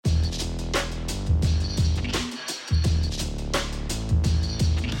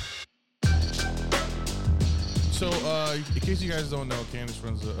So in case you guys don't know, Candace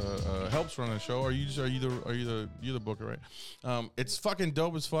runs helps run a show. Are you the booker, right? It's fucking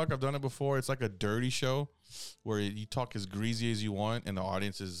dope as fuck. I've done it before. It's like a dirty show where you talk as greasy as you want, and the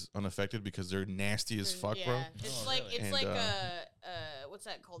audience is unaffected because they're nasty as fuck, bro. It's what's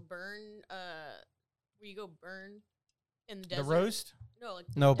that called? Burn. Where you go burn in the desert. The roast?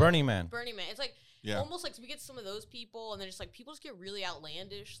 No, Burning Man. Burning Man. It's like almost like we get some of those people, and then just like people just get really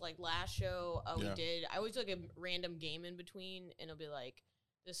outlandish. Like last show we did, I always do like a random game in between, and it'll be like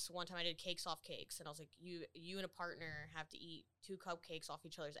this one time I did cakes off cakes, and I was like, you and a partner have to eat 2 cupcakes off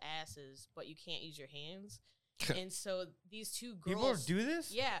each other's asses, but you can't use your hands. And so these 2 girls People do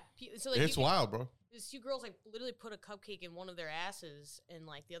this? Yeah. So like it's wild, bro. These 2 girls like literally put a cupcake in one of their asses, and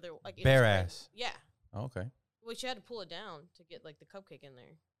like the other like bare ass. Yeah. Oh, okay. Well, she had to pull it down to get like the cupcake in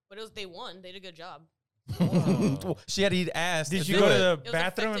there, but they won. They did a good job. She had to eat ass. Did to you do go it. to the was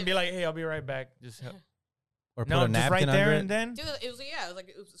bathroom effective. and be like, hey, I'll be right back? Just help. Or No, put a just napkin right there under and it? then? Dude, it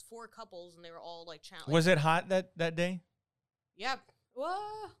was 4 couples, and they were all like challenged. Was it hot that day? Yeah.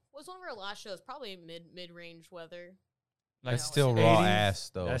 Well, was one of our last shows probably mid-range weather. Like That's still 80s? raw ass,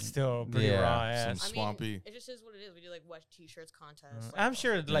 though. That's still pretty Yeah. raw Some ass. swampy. It just is what it is. We do like wet t-shirts contest. I'm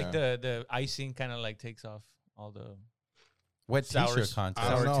sure like Yeah. the icing kind of like takes off all the Wet sour t-shirt contest.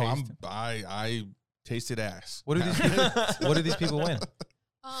 I don't sour know. taste. I tasted ass. What do these people, what do these people win?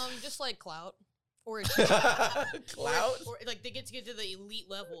 just like clout. Or Clout? or like they get to the elite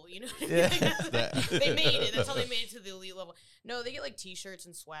level, you know? Yeah. They made it. That's how they made it to the elite level. No, they get like t-shirts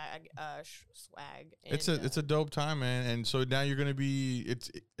and swag. And, It's a dope time, man. And so now you're gonna be. It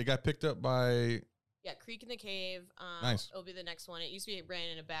got picked up by. Yeah, Creek in the Cave. Nice. It'll be the next one. It used to be ran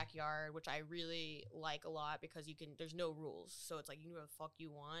in a backyard, which I really like a lot because there's no rules. So it's like you can do what the fuck you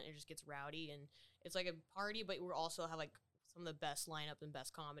want. It just gets rowdy, and it's like a party, but we also have like some of the best lineup and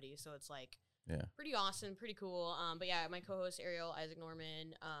best comedy. So it's like pretty awesome, pretty cool. But yeah, my co-host Ariel Isaac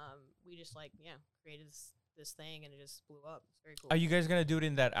Norman, we just created this thing, and it just blew up. It's very cool. Are you guys gonna do it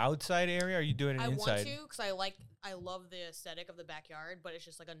in that outside area? Or are you doing it I inside? want to because I love the aesthetic of the backyard, but it's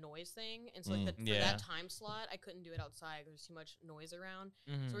just like a noise thing, and so for Yeah. that time slot, I couldn't do it outside because there's too much noise around.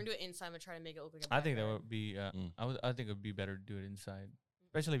 So we're gonna do it inside. I'm gonna try to make it look like a I think that backyard. would be. I think it would be better to do it inside,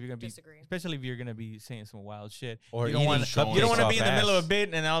 especially if you're gonna Disagree. Especially if you're gonna be saying some wild shit. Or you don't want eating you don't want to cupcakes be in off the middle of ass. a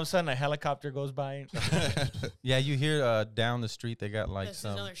bit, and all of a sudden a helicopter goes by, Yeah, you hear down the street they got like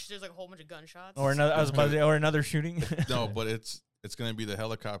some. There's like a whole bunch of gunshots. or another. I was about to say, or another shooting. No, but it's gonna be the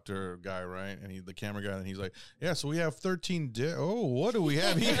helicopter guy, right? And the camera guy, and he's like, "Yeah, so we have 13. Oh, what do we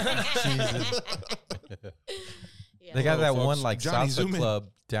have here?" Jesus. Yeah. They got that folks, one like Johnny, salsa zoom in.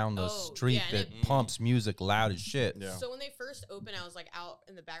 club down the Oh, street yeah, and that it- pumps music loud as shit. Yeah. So when they first opened, I was like out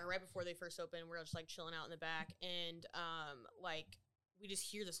in the back, right before they first opened, we were just like chilling out in the back, and like we just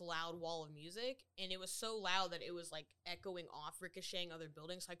hear this loud wall of music, and it was so loud that it was like echoing off, ricocheting other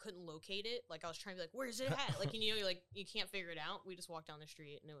buildings. So I couldn't locate it. Like I was trying to be like, where's it at? Like you're like you can't figure it out. We just walked down the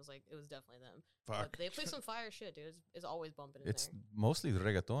street, and it was definitely them. Fuck. But they play some fire shit, dude. It's always bumping in It's there. mostly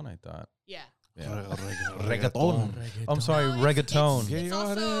reggaeton, I thought. Yeah. Yeah. Reggaeton. I'm sorry, No, it's- reggaeton. It's, Gay also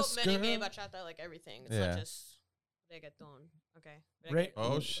artist, merengue, girl. bachata, like everything. It's Yeah. not just reggaeton. Okay. Re-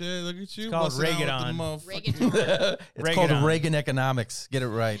 Oh shit! Look at you. called busting out with the reggaeton. motherfucking- Reggaeton. It's called Reggaeton. Reagan economics. Get it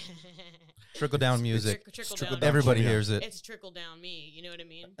right. Trickle down music. Trickle down. Everybody Yeah. hears it. It's trickle down me. You know what I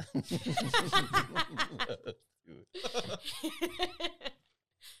mean?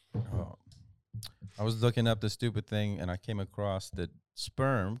 Oh. I was looking up the stupid thing and I came across that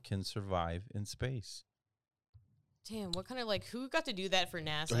sperm can survive in space. Damn, what kind of who got to do that for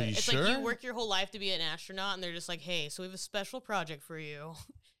NASA? Are you It's sure? like you work your whole life to be an astronaut, and they're just like, hey, so we have a special project for you.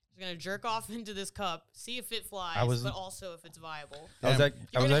 You're gonna jerk off into this cup, see if it flies, but also if it's viable. I was, Damn. You're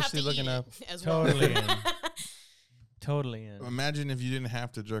I was gonna have actually to looking eat up. it as well. Totally in. Totally in. Imagine if you didn't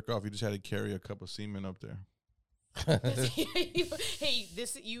have to jerk off; you just had to carry a cup of semen up there. Hey,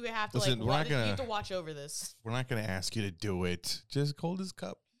 this you have to Listen, we're not you have gonna- to watch over this. We're not going to ask you to do it. Just hold his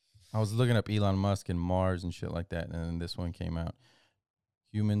cup. I was looking up Elon Musk and Mars and shit like that, and then this one came out.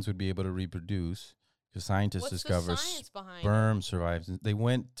 Humans would be able to reproduce because scientists What's discover the science behind it? sperm survives. They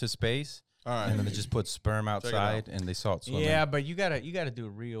went to space All right. and then they just put sperm it out. outside and they saw it swimming. Yeah, but you gotta do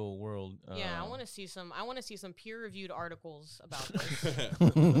real world. Yeah, I want to see some. I want to see some peer-reviewed articles about this.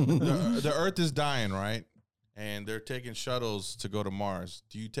 the Earth is dying, right? And they're taking shuttles to go to Mars.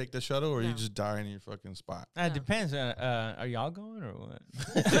 Do you take the shuttle or you No. just die in your fucking spot? It No. depends. Are y'all going or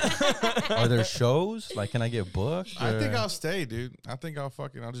what? Are there shows? Like, can I get booked? I think or- I'll stay, dude. I think I'll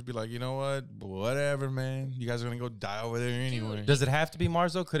just be like, you know what? Whatever, man. You guys are going to go die over there anyway. Does it have to be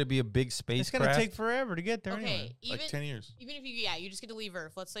Mars though? Could it be a big It's spacecraft? gonna take forever to get there Okay, anyway. even Like 10 years. even if you just get to leave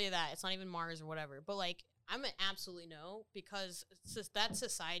Earth. Let's say that it's not even Mars or whatever. But I'm an absolutely no, because that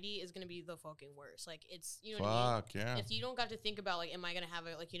society is gonna be the fucking worst. Like, it's, you know what I mean? Fuck yeah. If you don't got to think about, like, am I gonna have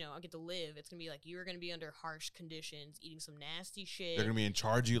I get to live? It's gonna be like you're gonna be under harsh conditions, eating some nasty shit. They're gonna be in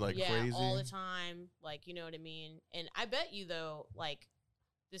charge of you like crazy all the time. Like, you know what I mean? And I bet you though, like,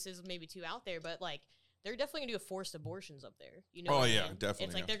 this is maybe too out there, but like, they're definitely gonna do forced abortions up there. You know? Oh, what I yeah, mean? definitely,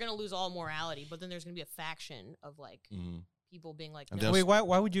 It's like yeah. they're gonna lose all morality, but then there's gonna be a faction of like people being like, And no. they'll Wait,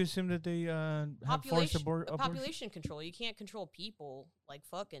 why would you assume that they have forced population, abortion? population control. You can't control people like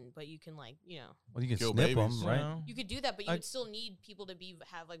fucking, but you can, like, you know, Well, you can Kill snip babies. them, right? No. you could do that, but you I- would still need people to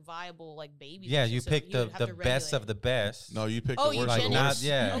have like viable like babies. Yeah, and you shit, so pick would the have to best of regulate. the best. No, you pick Oh, the you worst of the gender- not worst.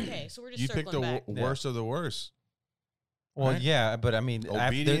 yeah. Okay, so we're just You pick circling the back. worst of the worst. Well, Right? yeah, but I mean, after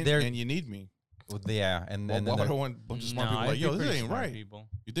Obedient, they're and you need me. yeah, and Well, then why would I they're- want a bunch of smart No, people I'd like, be yo, this pretty ain't smart right. people.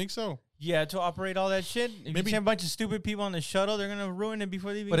 You think so? Yeah, to operate all that shit. If Maybe- you send a bunch of stupid people on the shuttle, they're gonna ruin it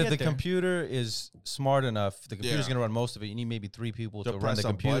before they even but get if the there. computer is smart enough, the computer's Yeah. gonna run most of it. You need maybe 3 people to run press the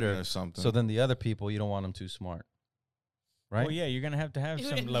a button computer. or something. So then the other people, you don't want them too smart, right? Well, yeah, you're gonna have to have Dude,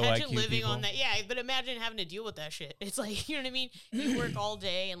 some low imagine IQ living people. on that. Yeah, but imagine having to deal with that shit. It's like, you know what I mean? You work all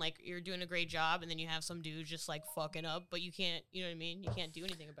day and like you're doing a great job, and then you have some dude just like fucking up, but you can't, you know what I mean? You can't do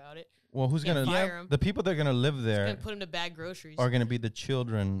anything about it. Well, who's Can't gonna fire 'em. the people that are gonna live It's there gonna put him to bag groceries. are gonna be the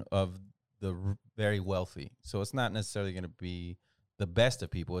children of the very wealthy. So it's not necessarily gonna be the best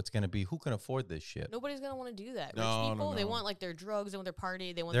of people. It's gonna be who can afford this shit. Nobody's gonna want to do that. No, Rich no, people, they no. want like their drugs, they want their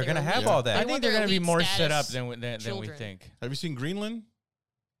party, they want. They're their gonna have elite- all that. they I want think they're their gonna be elite more set up status than we children. think. Have you seen Greenland?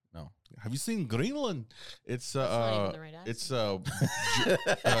 No. Have you seen Greenland? It's That's not even the right it's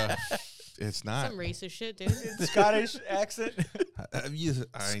it's not. Some racist shit, dude. Scottish accent. Have you,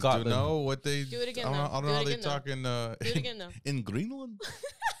 I do Scotland. know what they Do it again, I don't, though. I don't Do know it how they again, though. talking Do it again though. in Greenland.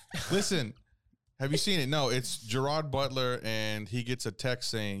 Listen, have you seen it? No, it's Gerard Butler, and he gets a text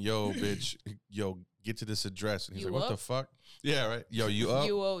saying, "Yo, bitch, yo, get to this address," and he's You like, "What the up? fuck?" Yeah, right. Yo, you up?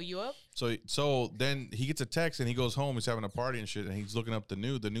 You up? So then he gets a text and he goes home. He's having a party and shit, and he's looking up the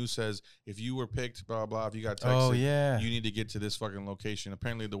news. The news says, if you were picked, blah blah. If you got texted, Oh yeah. you need to get to this fucking location.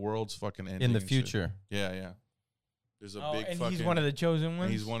 Apparently, the world's fucking ending In the and shit. future. Yeah, yeah. There's a Oh, big and fucking. he's one of the chosen ones.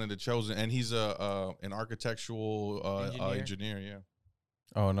 and he's one of the chosen, and he's an architectural Engineer? engineer. Yeah.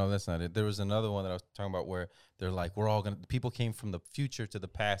 Oh no, that's not it. There was another one that I was talking about where they're like, we're all gonna. People came from the future to the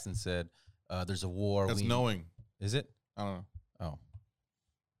past and said, "There's a war." That's knowing. Is it? I don't know. Oh,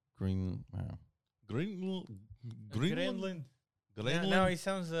 Green. Greenland. Greenland. Greenland. Now he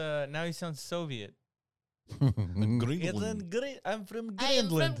sounds. Now he sounds Soviet. Greenland. I'm from I am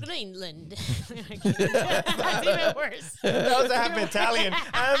from Greenland. That's even worse. That was half Italian.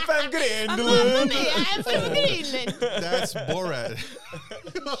 I'm from Greenland. I'm from Greenland. That's Borat.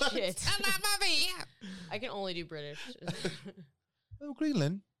 Shit. I can only do British. Oh,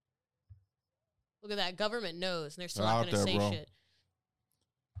 Greenland. Look at that. Government knows, and they're still They're not out going to there, say bro. shit.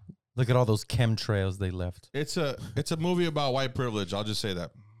 Look at all those chemtrails they left. It's a movie about white privilege. I'll just say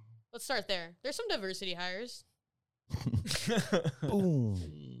that. Let's start there. There's some diversity hires.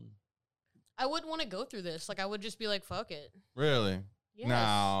 Boom. I wouldn't want to go through this. Like, I would just be like, fuck it. Really? Yes.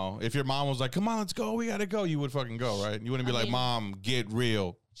 No. If your mom was like, "Come on, let's go. We gotta go," you would fucking go, right? You wouldn't be I like, mean- "Mom, get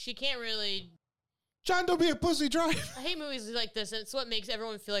real." She can't really. John, don't be a pussy. Drive. I hate movies like this, and it's what makes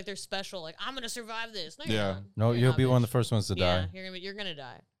everyone feel like they're special. Like, I'm going to survive this. No, you're Yeah. not. No, You're you'll not, be one of bitch. the first ones to Yeah, die. you're gonna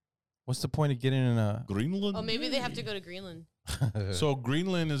die. What's the point of getting in a? Greenland. Oh, maybe they have to go to Greenland. So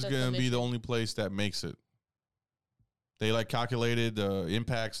Greenland is That's the gonna be the mission. only place that makes it. They like calculated the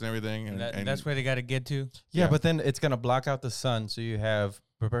impacts and everything, and, And and that's where they got to get to. Yeah, Yeah. but then it's gonna block out the sun, so you have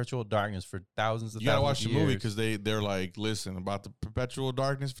perpetual darkness for thousands of you gotta thousands watch of the movie years. because they're like, listen about the perpetual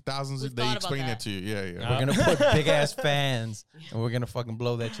darkness for thousands. We've They thought about explain that. it to you. Yeah, yeah. Uh, We're gonna put big ass fans, and we're gonna fucking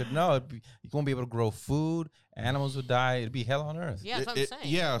blow that shit. No, you won't be able to grow food. Animals would die. It'd be hell on earth. Yeah, that's what I'm saying.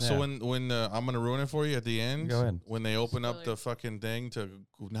 Yeah, so Yeah. when I'm gonna ruin it for you at the end. Go ahead. When they open up the Spoilers. fucking thing to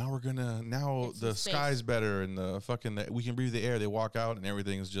now It's the in space. sky's better and the fucking we can breathe the air. They walk out and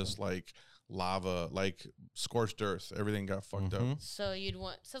everything's just like lava, like scorched earth. Everything got fucked up. Mhm. So you'd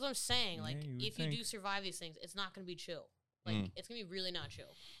want. So that's what I'm saying. Like, Yeah, you would if you do think. survive these things, it's not gonna be chill. Like, Mm. it's gonna be really not chill.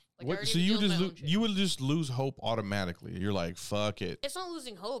 Like, I What, already so you deal with just my own shit. you would just lose hope automatically. You're like, fuck it. It's not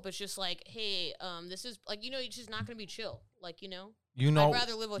losing hope. It's just like, hey, this is like, it's just not gonna be chill. Like, You know, I'd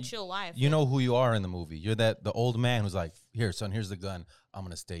rather live a chill life. you know who you are in the movie. You're the old man who's like, here, son, here's the gun. I'm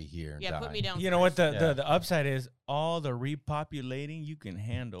gonna stay here and Yeah, die. put me down. You know what? first. The upside is all the repopulating you can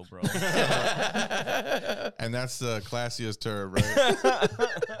handle, bro. And that's the classiest term,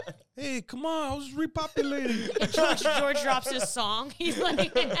 right? Hey, come on, I was repopulating. George drops his song. He's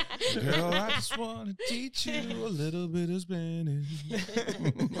like, Girl, I just want to teach you a little bit of Spanish.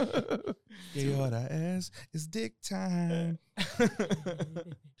 Que hora es? It's dick time.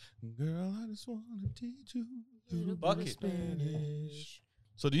 Girl, I just want to teach you a little bit of Bucket. Spanish.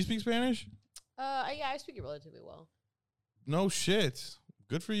 So do you speak Spanish? yeah, I speak it relatively well. No shit.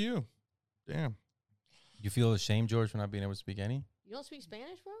 Good for you. Damn. You feel ashamed, George, for not being able to speak any? You don't speak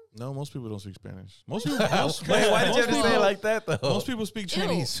Spanish, bro? No, most people don't speak Spanish. Most people. Wait, why did you have to say it like that, though? Most people speak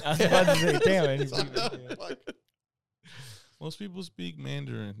Chinese. I was about to say, damn it. Most people speak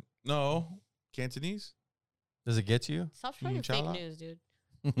Mandarin. No, Cantonese. Does it get you? Stop spreading fake Chala? news, dude.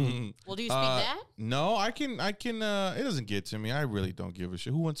 Mm. Well, do you speak that? No, I can. It doesn't get to me. I really don't give a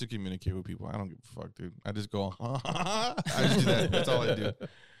shit. Who wants to communicate with people? I don't give a fuck, dude. I just go. I just do that. That's all I do. And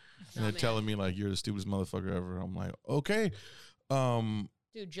they're man. telling me like you're the stupidest motherfucker ever. I'm like, okay.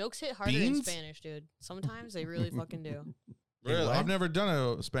 Dude, jokes hit harder in Beans? Spanish, dude. Sometimes they really fucking do. Really? what? I've never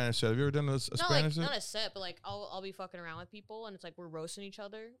done a Spanish set. Have you ever done a Not Spanish like set? not a set, but like I'll be fucking around with people and it's like we're roasting each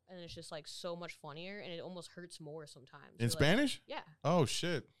other and it's just like so much funnier and it almost hurts more sometimes. In You're like, Spanish? yeah. Oh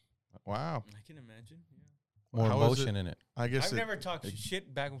shit! Wow. I can imagine. Yeah. More How is emotion in it. I guess I've it- never talked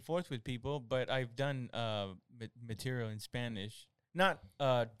shit back and forth with people, but I've done material in Spanish. Not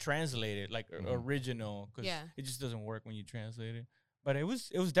translated, like original, because Yeah. it just doesn't work when you translate it. But it was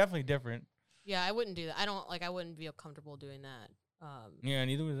definitely different. Yeah, I wouldn't do that. I wouldn't feel comfortable doing that. Yeah,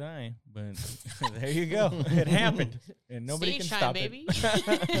 neither was I. But there you go. It happened, and nobody Stage can time, stop baby.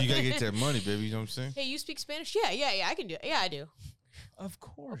 it. you gotta get that money, baby. You know what I'm saying? Hey, you speak Spanish? Yeah, I can do it. Yeah, I do. Of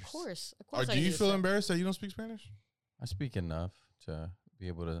course. Of course. Of Or course. I do you do feel stuff. embarrassed that you don't speak Spanish? I speak enough to be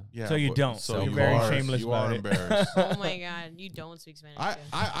able to. Yeah. So you but- don't. So You're you very are, shameless You about are it. embarrassed. Oh my god, you don't speak Spanish. too.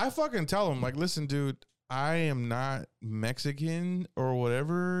 I fucking tell them like, listen, dude, I am not Mexican or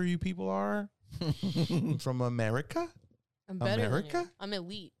whatever you people are. I'm from America. I'm better than you. America? I'm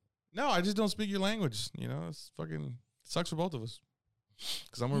elite. No, I just don't speak your language. You know, it's fucking sucks for both of us.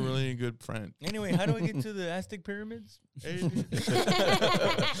 Because I'm a really good friend. Anyway, how do I get to the Aztec pyramids? Hey,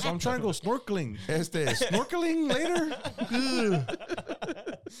 so I'm trying to go snorkeling. Snorkeling later. Ugh.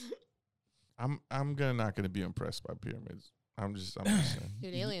 I'm not gonna be impressed by pyramids. I'm just saying.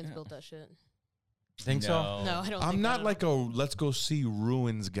 Dude, aliens built that shit. Think so? No, I don't. I'm think not that like a let's go see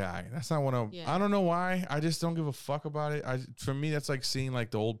ruins guy. That's not what I'm. Yeah. I don't know why. I just don't give a fuck about it. For me, that's like seeing like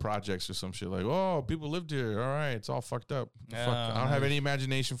the old projects or some shit. Like, oh, people lived here. All right, it's all fucked up. Fuck, I don't have any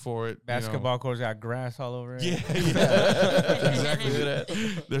imagination for it. Basketball courts got grass all over it. You know? Yeah,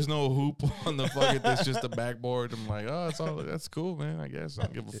 exactly. There's no hoop on the fucking. It's just a backboard. I'm like, oh, that's cool, man. I guess I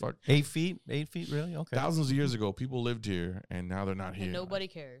don't give a fuck. 8 feet? 8 feet, really? Okay. Thousands of years ago, people lived here, and now they're not here. And nobody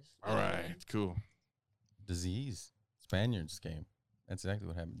cares. All right, cool. Disease. Spaniards came. That's exactly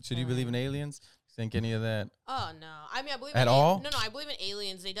what happened. Should you believe in aliens? Think any of that? Oh no! I mean, I believe At in all? No, I believe in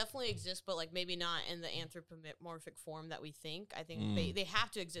aliens. They definitely exist, but like maybe not in the anthropomorphic form that we think. I think they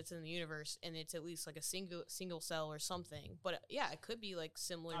have to exist in the universe, and it's at least like a single cell or something. But yeah, it could be like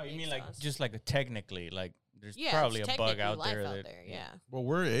similar. Oh, you beings mean to like us. just like a technically like there's yeah, probably it's a bug technically out life there out that there. Yeah, Well,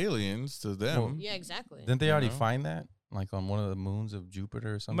 we're aliens to them. Well, yeah, exactly. Didn't they already know? find that? Like on one of the moons of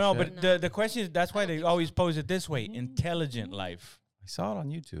Jupiter or something? No, shit? but No. the question is that's why I don't they think always pose it this way: intelligent life. I saw it on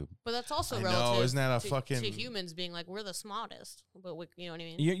YouTube. But that's also I know, relative. isn't that a to, fucking- to humans being like we're the smartest? But you know what I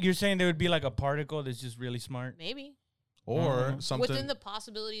mean? You're saying there would be like a particle that's just really smart. Maybe Or Mhm. something. within the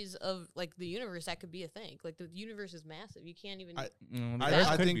possibilities of like the universe, that could be a thing. Like the universe is massive. You can't even. I- The I, Earth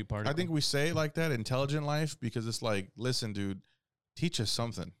I could think be particle. I think we say it like that, intelligent life, because it's like, listen, dude, teach us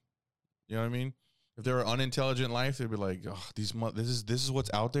something. You know what I mean? If they were unintelligent life, they'd be like, oh, this is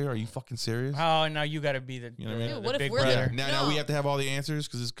what's out there. Are you fucking serious? Oh, now you got to be the, You know what I mean? Dude, what if big we're the- brother. Now we No. have to have all the answers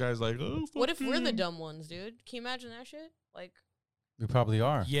because this guy's like, oh, what if fuck we're the you. dumb ones, dude? Can you imagine that shit? Like, We probably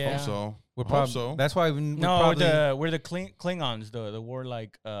are. Yeah. Hope so. We're Hope probably. so. That's why we No, probably. we're the Klingons, the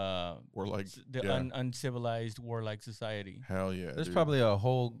warlike, We're like, the yeah. uncivilized warlike society. Hell yeah. There's dude. probably a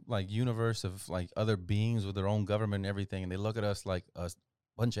whole like universe of like other beings with their own government and everything, and they look at us like a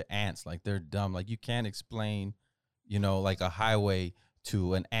bunch of ants, like they're dumb. Like you can't explain, like a highway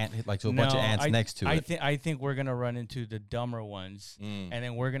to an ant, like to a bunch of ants next to it. I think we're gonna run into the dumber ones, Mm. and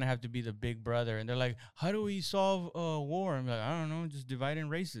then we're gonna have to be the big brother. And they're like, "How do we solve war?" I'm like, "I don't know, just dividing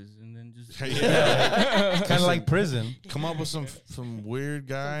races, and then just Yeah. Kind of like prison. Come up with some weird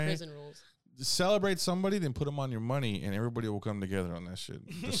some guy. prison rules. Celebrate somebody, then put them on your money, and everybody will come together on that shit.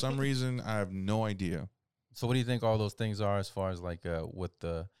 For some reason, I have no idea. So what do you think all those things are as far as like with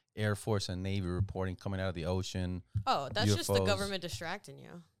the Air Force and Navy reporting coming out of the ocean? Oh, that's just the UFOs. government distracting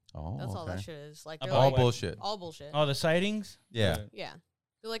you. Oh, That's all that okay. shit is. Like they're About All like, what? bullshit. all bullshit. oh, the sightings. Yeah. Yeah.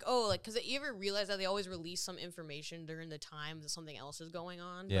 They're like, oh, like, because you ever realize that they always release some information during the time that something else is going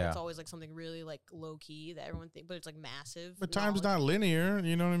on? But Yeah. it's always like something really like low key that everyone thinks, but it's like massive. But time's not linear,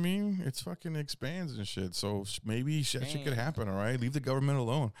 you know what I mean? It's fucking expands and shit. So maybe shit could happen, all right? Leave the government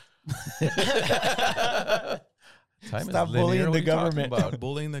alone. Time Stop is linear. bullying What the are you talking government. about?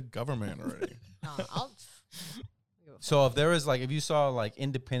 Bullying the government already. I'll. So if there was like, if you saw like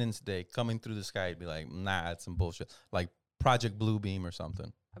Independence Day coming through the sky, you'd be like, nah, it's some bullshit. Like Project Bluebeam or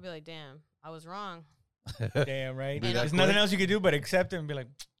something. I'd be like, damn, I was wrong. Damn right. Be that There's nothing quick? else you could do but accept it and be like,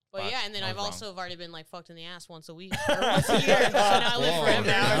 But Fuck, yeah, and then I I've was also wrong. already been like fucked in the ass once a week or once a year. So now I live Whoa, forever.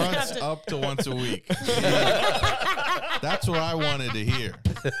 I now don't it's have to- up to once a week. That's what I wanted to hear.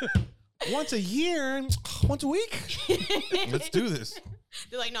 Once a year, once a week. Let's do this.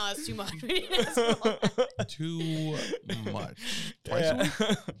 They're like, no, that's too much. We need to- Too much. Twice a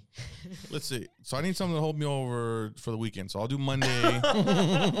week. Let's see. So I need something to hold me over for the weekend. So I'll do Monday, and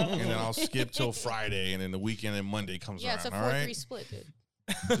then I'll skip till Friday, and then the weekend and Monday comes Yeah, it's around. a All 4-3 right, split, dude.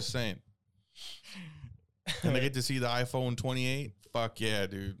 just saying. And I get to see the iPhone 28. Fuck yeah,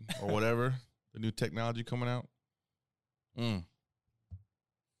 dude, or whatever. The new technology coming out.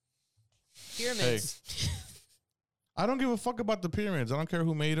 Pyramids. I don't give a fuck about the pyramids. I don't care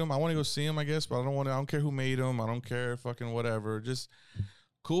who made them. I want to go see them, I guess, but I don't care who made them. I don't care fucking whatever. Just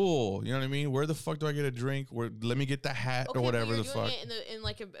cool. You know what I mean? Where the fuck do I get a drink? Let me get the hat Okay, or but whatever you're the doing fuck. it in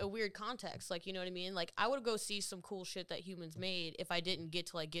like a weird context, like, you know what I mean? Like, I would go see some cool shit that humans made if I didn't get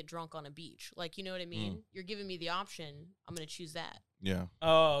to like get drunk on a beach. Like, you know what I mean? You're giving me the option. I'm gonna choose that. Yeah.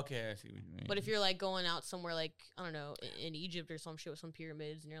 oh, okay, I see what you mean. But if you're like going out somewhere like, I don't know, in Egypt or some shit with some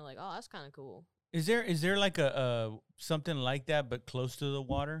pyramids, and you're like, oh, that's kind of cool. Is there like a something like that but close to the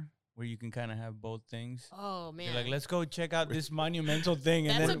water where you can kind of have both things? Oh man, You're like, let's go check out this monumental thing,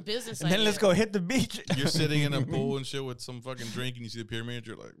 and that's a then business and idea. then let's go hit the beach. You're sitting in a pool and shit with some fucking drink, and you see the pyramid.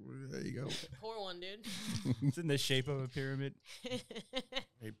 You're like, there you go. Pour one, dude. It's in the shape of a pyramid.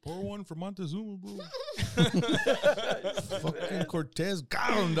 Hey, pour one for Montezuma, bro. Fucking Cortez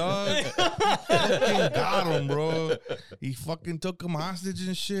got him, dog. Fucking got him, bro. He fucking took him hostage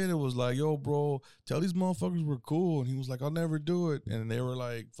and shit. It was like, yo, bro, tell these motherfuckers we're cool. And he was like, I'll never do it. And they were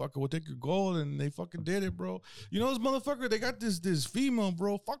like, fuck it, we'll take your gold. And they fucking did it, bro. You know this motherfucker? They got this female,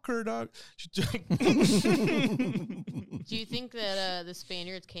 bro. Fuck her, dog. She Do you think that the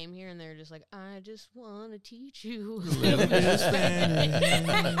Spaniards came here and they're just like, I just want to teach you a little bit of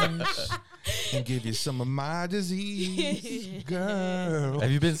Spanish and give you some of my disease, girl.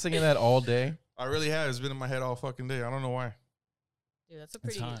 Have you been singing that all day? I really have. It's been in my head all fucking day. I don't know why. Dude, that's a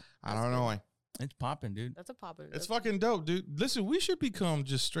It's pretty. hot. I don't know why. It's popping, dude. That's a popular. It's fucking dope, dude. Listen, we should become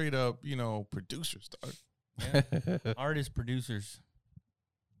just straight up, producers, dog. Yeah. Artists, producers.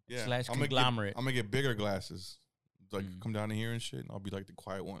 Yeah. Slash I'm gonna conglomerate. I'm gonna get bigger glasses. Like Mm. come down to here and shit. And I'll be like the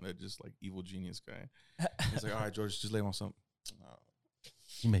quiet one that just like evil genius guy. He's like, all right, George, just lay on something.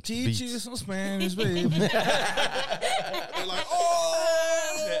 You make Teach beats. you some Spanish, baby. They're like,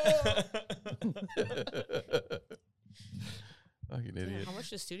 oh. Fucking Yeah, idiot. how much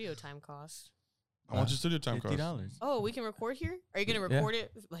does studio time cost? How much is studio time cost? $50. Oh, we can record here? Are you gonna Yeah. record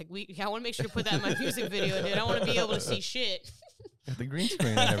it? Like I want to make sure to put that in my music video, dude. I want to be able to see shit. Got the green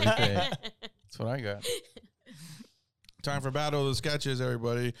screen and everything. That's what I got. Time for Battle of the Sketches,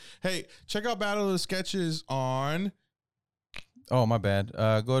 everybody. Hey, check out Battle of the Sketches on. Oh, my bad.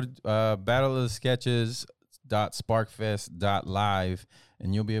 Go to battleofthesketches.sparkfest.live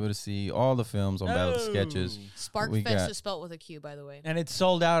and you'll be able to see all the films on Battle of the Sketches. We Sparkfest got- is spelt with a Q, by the way. And it's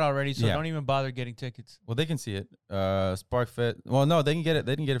sold out already, so Yeah. don't even bother getting tickets. Well, they can see it. Sparkfest. Well, no, they can get it.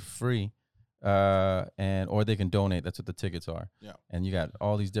 They can get it for free. Or they can donate. That's what the tickets are. Yeah. And you got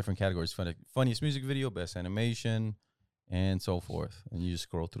all these different categories: funniest music video, best animation, and so forth. And you just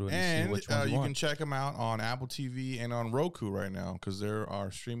scroll through it and see And which ones you you can want. check them out on Apple TV and on Roku right now because they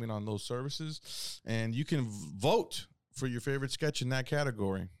are streaming on those services. And you can vote for your favorite sketch in that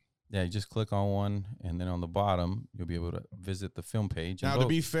category. Yeah, you just click on one, and then on the bottom you'll be able to visit the film page. And Now, to vote.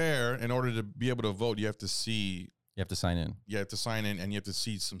 be fair, in order to be able to vote, you have to see, You have to sign in. you have to sign in, and you have to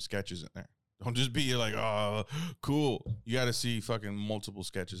see some sketches in there. Don't just be like, oh, cool. You got to see fucking multiple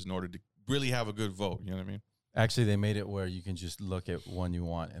sketches in order to really have a good vote. You know what I mean? Actually, they made it where you can just look at one you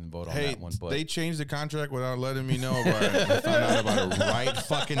want and vote on Hey, that one. But they changed the contract without letting me know about it. I found out about it right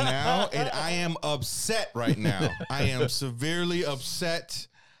fucking now, and I am upset right now. I am severely upset.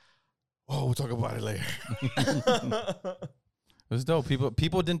 Oh, we'll talk about it later. it was dope.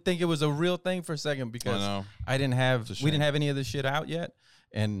 People didn't think it was a real thing for a second because know. I didn't have It's a we didn't shame. have any of this shit out yet.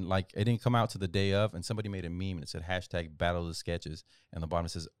 And like it didn't come out to the day of, and somebody made a meme and it said hashtag Battle of the Sketches, and the bottom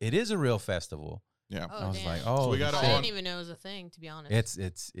says it is a real festival. Yeah. Oh, I was damn. like, oh, we gotta I on- didn't even know it was a thing, to be honest.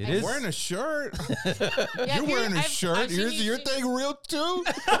 it I'm is. Wearing a shirt. Yeah, You're wearing a I've shirt. seen Is you your see- thing real too?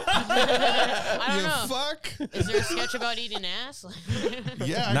 I don't you know. fuck. Is there a sketch about eating ass?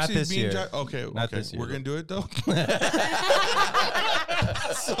 Yeah, Not actually, this me and year. okay, Not okay. this year, We're though. gonna do it though.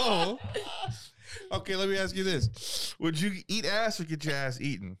 So, okay, let me ask you this: would you eat ass or get your ass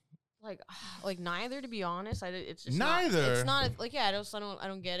eaten? like neither, to be honest. It's just Neither? Not, it's not like yeah. I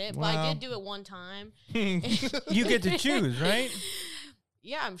don't get it. But I Wow. did do it one time. You get to choose, right?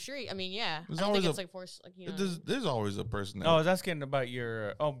 Yeah, I'm sure. I mean, yeah. There's I don't always think it's a- like forced. Like you know. There's always a person. That, Oh, I was asking about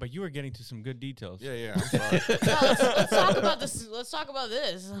your. Oh, but you were getting to some good details. yeah. I'm sorry. No, let's talk about this. Let's talk about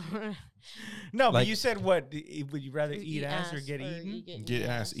this. No, but Like- you said what? Would you rather eat ass or get eaten? you Get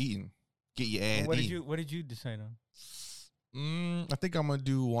ass eaten. Get your ass What did eaten. you What did you decide on? I think I'm gonna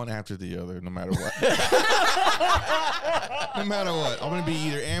do one after the other, no matter what. No matter what, I'm gonna be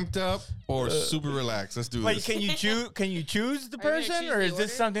either amped up or super relaxed. Let's do Wait, this. can you choose? Can you choose the Are you gonna person, choose or the is this order?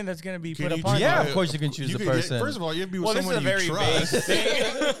 something that's going to be Can put you upon? choose- Yeah, you? of course you can choose You the could get- person. first of all, you have to be with Well, this is someone a very you vague trust. thing.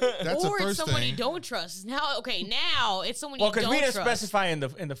 That's the or it's first someone you thing. don't trust. Now, now it's someone Well, you because don't we didn't trust. specify in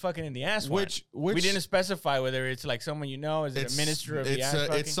the fucking in the ass one. Which we didn't specify whether it's like someone you know, is it It's a minister of the ass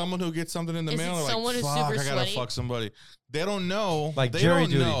fucking? it's someone who gets something in the Is mail. it and like, someone who's fuck, super I gotta sweaty? fuck somebody. They don't know. Like they jury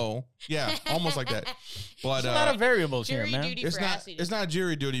don't duty. know. Yeah, almost like that. But There's a lot of variables here, Jury man. duty it's for not. ass eating. It's not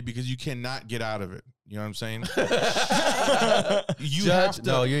jury duty because you cannot get out of it. You know what I'm saying? You Judge, have to.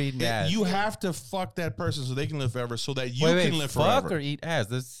 no, you're eating ass. You have to fuck that person so they can live forever. So that you wait, can live fuck forever. or eat ass?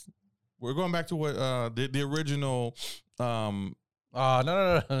 This. We're going back to what the original. Oh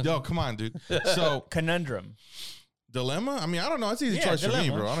no. Yo, come on, dude. So Conundrum. dilemma. I mean, I don't know. It's easy Yeah, choice for me,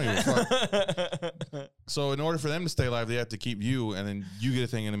 dilemma. bro. I don't give a fuck. So in order for them to stay alive, they have to keep you, and then you get a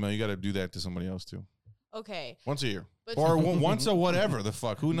thing in the mail. You got to do that to somebody else too, Okay. once a year, But or once a whatever the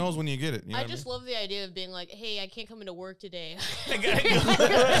fuck. Who knows when you get it? You know I what just love the idea of being like, hey, I can't come into work today. I gotta go. I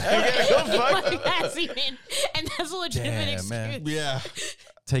gotta go fuck. Like, that's even, and that's a legitimate Damn, excuse. man. Yeah.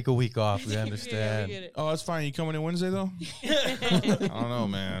 Take a week off. We Yeah, understand. we get it. Oh, it's fine. You coming in Wednesday though? I don't know,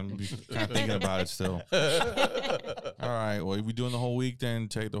 man. Kind of thinking about it still. All right. Well, if we doing the whole week, then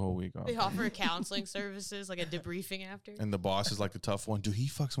take the whole week off. They offer counseling services, like a debriefing after. And the boss is like the tough one. Dude, he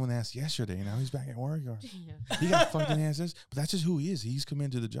fucked someone's ass yesterday. Now he's back at work. Or Yeah. he got fucked in the ass. But that's just who he is. He's come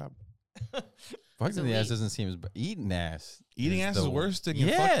into the job. Fucking a the ass week. doesn't seem as eating ass. Eating ass is the worse than getting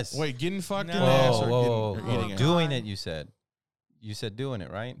Yes. fucked. Wait, getting fucked in the No. ass Whoa, or whoa, getting, whoa. eating ass? Doing God. it. You said. You said doing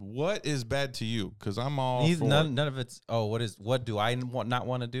it, right? What is bad to you? Because I'm all Neither- for none of it's. Oh, what do I not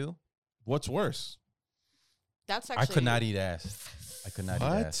want to do? what's worse. That's actually. I could not eat ass. I could not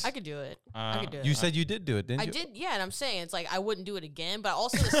What? eat ass. I could do it. I could do it. You said you did do it, didn't I you? did, yeah, and I'm saying it's like I wouldn't do it again, but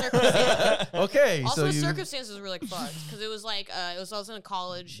also the circumstances. Okay, Also, so the you circumstances were like fucked because it was like I was in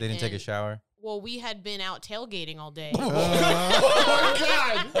college. they didn't take a and- shower. Well, we had been out tailgating all day. Oh my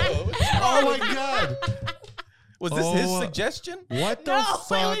god! Oh my god! Was this his Oh, suggestion? What the No, it fuck?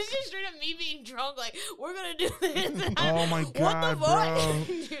 was just straight up me being drunk. Like we're gonna do this. Oh my god, what the fuck? bro!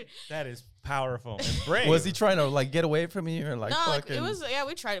 Dude, That is powerful and brave. Was he trying to like get away from you or like no, like, fucking? it was. Yeah,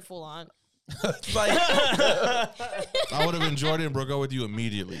 we tried it full on. like I would have enjoyed it and broke up with you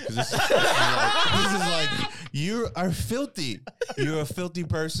immediately because this is like you are filthy. You're a filthy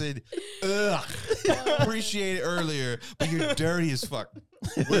person. Ugh. Appreciate it earlier, but you're dirty as fuck.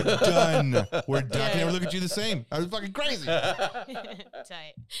 We're done. We're done. I can never look at you the same. I was fucking crazy.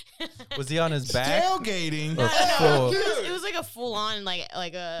 Tight. was he on his back? Tailgating. Or No, full- it was like a full on like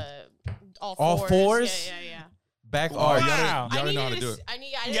a all All fours. fours? Yeah. Back Oh, arch. you Wow. already, you already know how to do it. I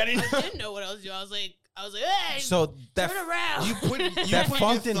didn't know what I was doing. I was like, hey, So that turn around. You put That your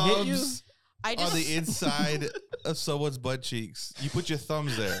funk didn't hit you? thumbs I on just the inside of someone's butt cheeks. You put your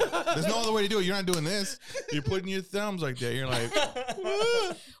thumbs there. There's no other way to do it. You're not doing this. You're putting your thumbs like that. You're like,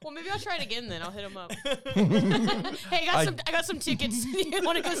 well, maybe I'll try it again then. I'll hit him up. Hey, I got some tickets. You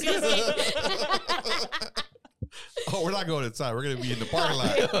want to go see this game? oh, we're not going inside. We're going to be in the parking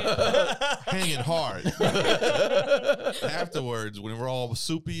lot hanging hard. Afterwards, when we're all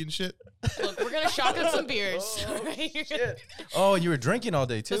soupy and shit. Look, we're gonna shotgun some beers. Oh, and you were drinking all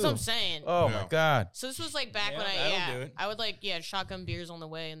day too. That's what I'm saying. Oh Yeah. my god. So this was like back Yeah, when that'll do it. I would like shotgun beers on the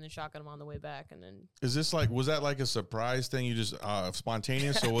way and then shotgun them on the way back and then Is this like, was that like a surprise thing? You just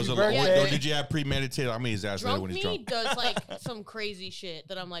spontaneous, or was it, Happy or birthday. did you have premeditated? I mean, his ass later drunk when he's me drunk. does like some crazy shit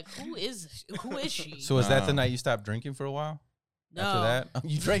that I'm like, who is she? So was that the Wow. night you stopped drinking for a while? no. After that,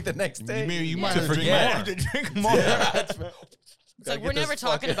 you drank the next day. You Yeah. might To have to drink forget. more. to drink more. It's like we're never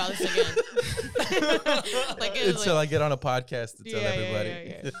talking about this again. Like it was Until like, I get on a podcast to tell Yeah, yeah, everybody.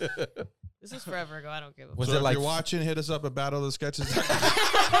 yeah, this is forever ago. I don't give a Was So it if like you're watching, hit us up at Battle of the Sketches.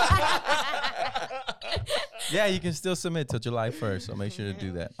 Yeah, you can still submit till July 1st, so make sure to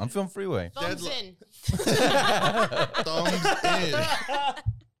do that on Film Freeway. Thumbs in. Thumbs in.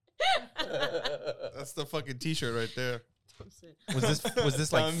 That's the fucking T-shirt right there. Thumbs in. Was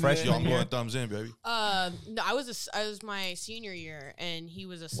this like Thumbs in. freshman Yo, I'm year? going thumbs in, baby. No, I was my senior year, and he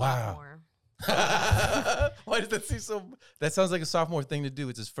was a Wow. sophomore. Why does that seem so? That sounds like a sophomore thing to do.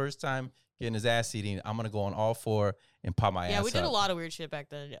 It's his first time getting his ass eating. I'm gonna go on all four and pop my ass. Yeah, we did up. a lot of weird shit back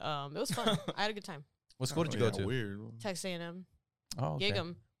then. It was fun. I had a good time. What school did you Oh, go yeah, to? Weird. Texas A&M, Oh, okay. gig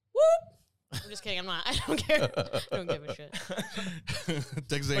 'em. Whoop! I'm just kidding. I'm not. I don't care. I don't give a shit.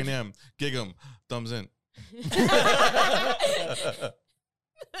 Texas A&M, gig 'em, thumbs in.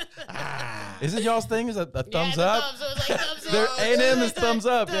 Isn't y'all's thing is a thumbs the up? Thumbs, it was like thumbs Their up. A&M is thumbs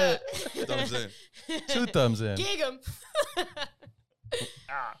up. Yeah, Thumbs in. 2 thumbs in. Gig 'em.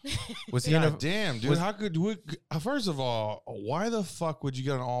 Was he in a? God damn, dude. was- How could we? First of all, why the fuck would you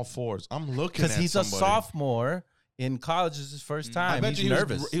get on all fours? I'm looking Because at he's somebody. a sophomore in college. This is his first I time. bet He's you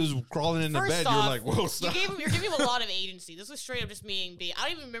nervous. He was crawling in the First bed. off, You're like, whoa, stop. you're giving him a lot of agency. This was straight up just me being. I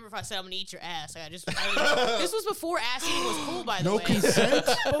don't even remember if I said I'm gonna eat your ass. This was before ass eating was cool, by the No way. consent?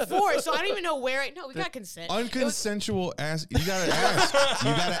 Before, so I don't even know where. No, we got consent. It was- Unconsensual ass. You gotta ask. You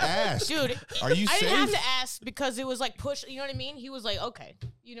gotta ask. dude. Are you I didn't have safe? to ask because it was like push. You know what I mean? He was like, okay.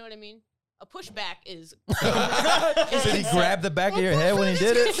 You know what I mean? A pushback is. Did he grab the back of your head when he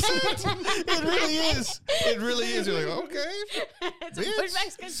did it? It really is. It really is. You're like, okay. It's a Bitch.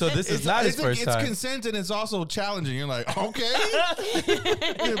 pushback's consent. So this is not his first it's time. consent and it's also challenging. You're like, okay.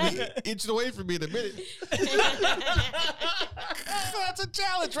 You're gonna be inching away from me in a minute. That's a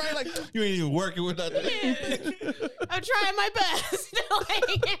challenge, right? Like you ain't even working with nothing. I'm trying my best.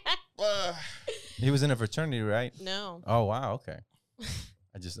 He was in a fraternity, right? No, Oh wow, okay.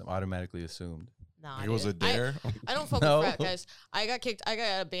 I just automatically assumed. no. It was a dare. I don't fuck No. with frat guys. I got kicked. I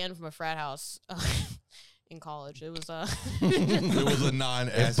got banned from a frat house in college. It was It was a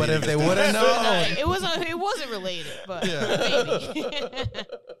non-ass. But if they eating would have known, it wasn't related, but Yeah.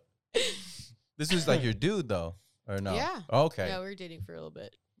 maybe. this was like your dude though, or no? Yeah. Okay. Yeah, we were dating for a little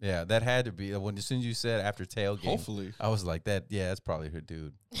bit. Yeah, that had to be when as soon as you said after tailgate. Hopefully. I was like that. Yeah, that's probably her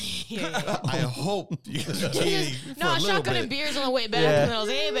dude. Yeah. I hope you guys are dating for No, a I little shotgun bit. and beers on the way back, Yeah. and I was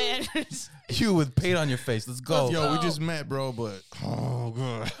like, hey man. You with paint on your face. Let's go. Let's Yo, we go. just met, bro, but oh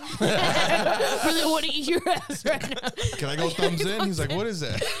god. really want to eat your ass right now. Can I go thumbs in? He's like, what is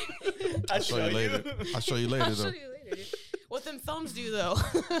that? I'll show you later. I'll show you later I'll though. show you later. Dude. What them thumbs do though?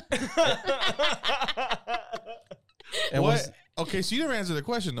 And What? was, Okay, so you never answered the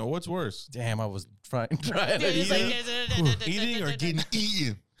question though. What's worse? damn, I was trying Dude, to it's like, Eating or getting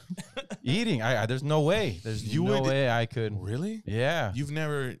eaten? eating. I there's no way. There's You no would- way I could. Really? Yeah, You've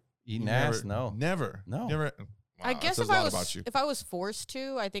never eating never, ass. No. Never. No. Never. I Wow, guess that says if a I lot about was you. if I was forced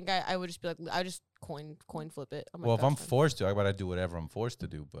to, I think I would just be like I just coin flip it. I'm like, Well, if I'm that's fine. forced to, I gotta do whatever I'm forced to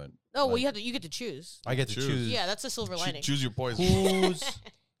do. But Oh well, like- you get to choose. I get to Choose. choose. Yeah, that's a silver lining. Choose your poison. Who's?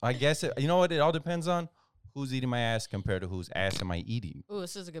 I guess it. You know what? It all depends on who's eating my ass compared to whose ass am I eating. Ooh,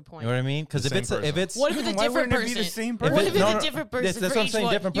 this is a good point. You know what I mean? Because The if same it's if person. it's What if it's a Why different wouldn't it person? be the same What person? if it's No, a no, different yes, person that's for what I'm each saying,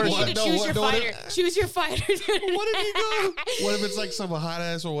 one? different You person. get to No, choose what- your no, what fighter. Choose your fighter. What if you go? What if it's like some hot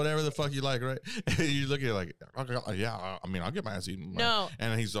ass or whatever the fuck you like, right? And you look at it like, okay, yeah, I mean, I'll get my ass eaten. No.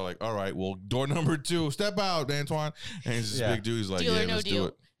 And he's all like, all right, well, door number 2, step out, Antoine. And he's this Yeah. big dude. He's like, Deal yeah, or no let's do deal.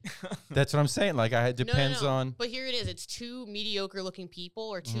 it. that's what I'm saying. Like it No, depends no. on. But here it is. It's two mediocre looking people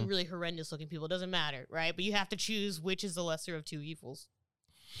or 2 really horrendous looking people. It doesn't matter, right? But you have to choose which is the lesser of 2 evils.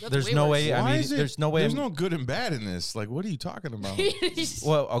 That's There's way no worse. way. I Why mean, is it- there's no way. There's I'm- no good and bad in this. Like, what are you talking about?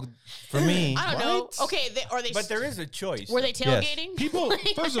 Well, for me, I don't know. What? Okay, are they? But there is a choice. Were they Yes. tailgating? People,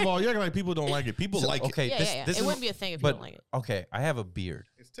 first of all, you're acting like people don't like it. People So, like okay, it. Yeah, this, yeah, yeah. this It is, wouldn't be a thing if you but don't like it. okay, I have a beard,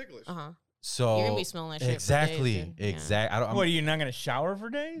 It's ticklish. Uh huh. so You're gonna be smelling that shit for days, exactly, dude. Yeah. exactly. What, are you not going to shower for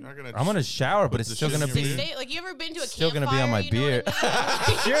days? You're not gonna I'm gonna shower, but Put it's the still shit in gonna your be. beard? Stay, like you ever been to a Still gonna campfire? be on my you know what I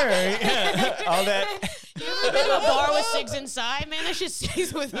mean? Sure. Yeah. All that. You ever been to a bar with cigs inside? Man, that shit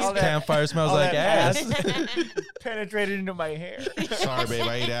stays with All you. that- Campfire smells all like that ass. Penetrated into my hair. Sorry, babe.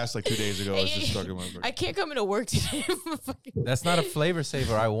 I ate ass like 2 days ago. It's just stuck in my brain. I can't come into work today. That's not a flavor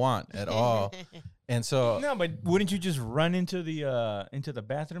saver I want at all. And so No, but wouldn't you just run into the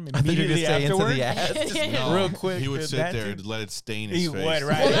bathroom I think you immediately just say into afterwards? the ass, just No. real quick. He would the sit there bathroom? and let it stain his He face. would, right?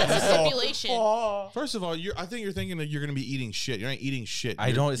 Well, that's a Oh. stipulation. Oh. First of all, I think you're thinking that you're going to be eating shit. You're not eating shit. I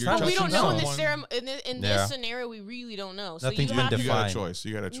You're- don't- it's you're not But we touching don't know in this someone. in Yeah. this scenario. We really don't know. So Nothing's you been have to, You got a defined. choice.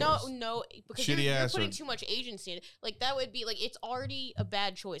 You got a choice. No, because Shitty you're ass putting or- too much agency in it. Like that would be like it's already a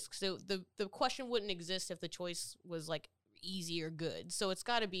bad choice. So the question wouldn't exist if the choice was like easy or good. So it's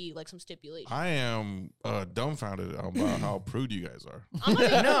got to be like some stipulation. I am dumbfounded about how prude you guys are. I'm not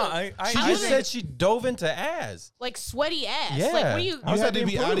even- No, She I just think- said she dove into ass. like sweaty ass. Yeah. Like what do you? How's You had that to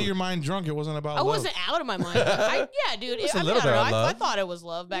be being out of prude? your mind drunk. It wasn't about I love. wasn't out of my mind. Yeah, dude. It's a I mean, little I don't bit know. of I love. thought it was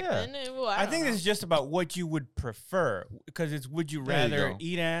love back Yeah. then. Well, I think don't it's just about what you would prefer, because it's would you There you rather go.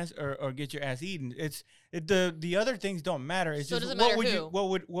 eat ass or get your ass eaten. The other things don't matter. It's So it just doesn't what matter would who?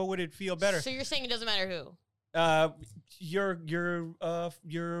 you what would it feel know. better? So you're saying it doesn't matter who?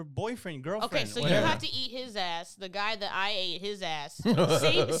 Your boyfriend, girlfriend. Okay, so you whatever. have to eat his ass. The guy that I ate his ass.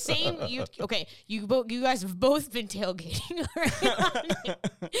 Same. You guys have both been tailgating, already.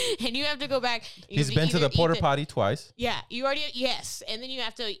 And you have to go back. You He's have been to either the porta eat potty twice. Yeah, you already and then you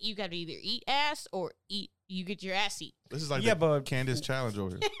have to either eat ass or you get your ass eat. This is like Yeah, the but- Candace challenge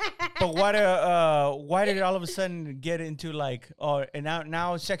over here. But why did it all of a sudden get into like and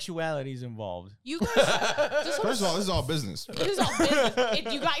now sexuality is involved? You guys. This First of all, this is all business. This is all business.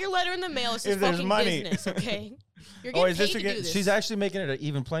 If you got your letter in the mail, it's If just there's fucking money. business, okay? You're Or getting is this paid to again- do this. She's actually making it an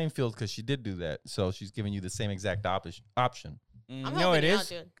even playing field because she did do that. So she's giving you the same exact option. I'm No, it helping you out, is.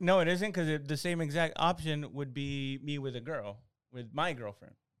 dude. No, it isn't, because the same exact option would be me with a girl, with my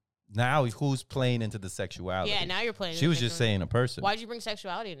girlfriend. Now who's playing into the sexuality? Yeah, now you're playing. She was just saying a person. Why'd you bring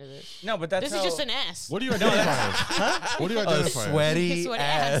sexuality into this? No, but that's This is just an ass. What do you identify as? What do you A identify as? sweaty Sweaty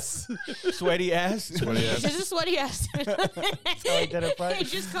ass. sweaty ass. Sweaty ass. It's just a sweaty ass. how I identify.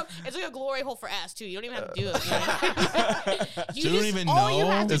 It's like a glory hole for ass too. You don't even have to do it. You know? You don't even all you know?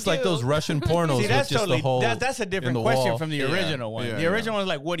 have to It's like do- those Russian pornos See, with that's just totally the hole. that's a in different the question wall. from the Yeah. original one. Yeah, The yeah. original one was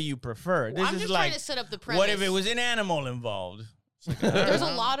like, what do you prefer? This I'm is just like, trying to set up the premise. what if it was an animal involved? There's a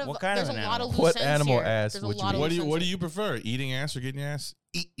lot of What kind there's of a an lot of animal? loose What ends animal here. ass There's a would you lot eat? of What do you loose What do ends you prefer? Eating ass or getting your ass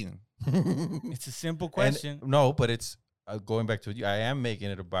eaten? It's a simple And- question. no, but it's going back to it. I am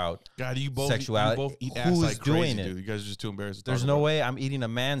making it about. God, you both Sexuality. You both eat ass Who's like crazy, doing it? dude. You guys are just too embarrassed. To There's talk no about way I'm eating a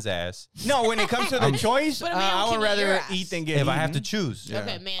man's ass No, when it comes to the choice, But a man I can would eat your rather ass. eat than get if I have to eaten. choose. it. Yeah.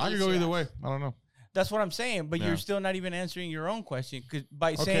 Okay, man I could eats go your either ass. way. I don't know. That's what I'm saying, but Yeah. you're still not even answering your own question, 'cause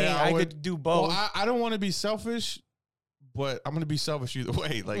by Okay, saying I I would- could do Well, both. I don't want to be selfish, but I'm gonna be selfish either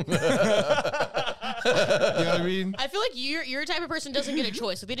way. Like, you know what I mean? I feel like your type of person doesn't get a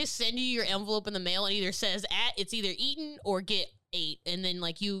choice. If they just send you your envelope in the mail and either says it's either eaten or get ate, and then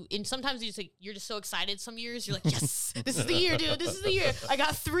like and sometimes you're just so excited. Some years you're like, yes, this is the year, dude. This is the year. I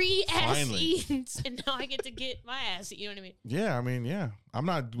got 3 ass Finally. eatings, and now I get to get my ass. You know what I mean? Yeah, I mean, yeah. I'm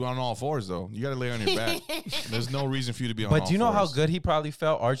not on all fours though. You got to lay on your back. There's no reason for you to be on. But all do you know how fours. good he probably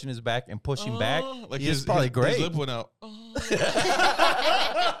felt arching his back and pushing back? Like It's probably great. His lip went out.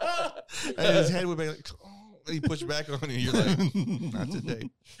 And his head would be like, and he pushed back on you. You're like, not today.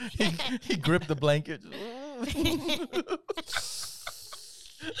 he gripped the blanket.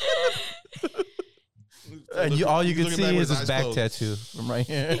 And all you He's can looking back see with is his eyes back closed. tattoo from right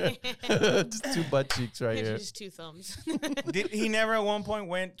here. Just 2 butt cheeks right It's here. just 2 thumbs. Did he never at one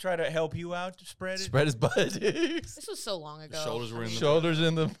point try to help you out to spread it? Spread his butt cheeks. This was so long ago. shoulders were in the- Shoulders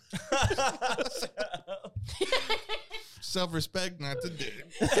in the. Self-respect, not today.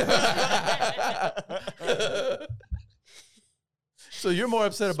 So you're more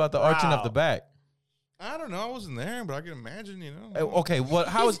upset about the arching of the Wow. back. I don't know. I wasn't there, but I can imagine. You know. Okay, what?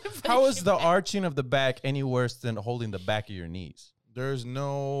 How is He's how is pushing the back. arching of the back any worse than holding the back of your knees? There's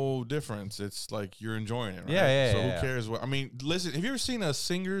no difference. It's like you're enjoying it, right? Yeah, yeah, So yeah, who yeah. cares what? I mean, listen. Have you ever seen a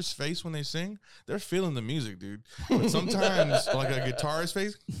singer's face when they sing? They're feeling the music, dude. But sometimes, like a guitarist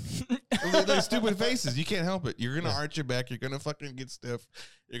face, they're stupid faces. You can't help it. You're gonna arch your back. You're gonna fucking get stiff.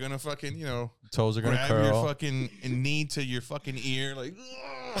 You're gonna fucking, Toes are gonna grab your curl. fucking knee to your fucking ear, like.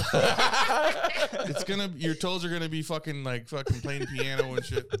 It's gonna. Your toes are gonna be fucking playing piano and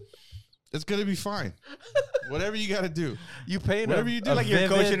shit. It's gonna be fine. Whatever you got to do. You paint Whatever you do, Like you're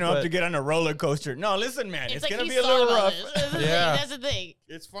vivid, coaching him up but- to get on a roller coaster. No, listen, man, it's like gonna he's be a thought little about rough. this. This is the thing. Yeah. That's the thing.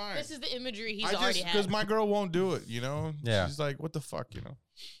 It's fine. This is the imagery he's I already just had. because my girl won't do it, you know. Yeah. She's like, "What the fuck," you know.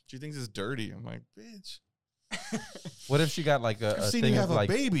 She thinks it's dirty. I'm like, "Bitch, What if she got like I've a seen thing you of have a like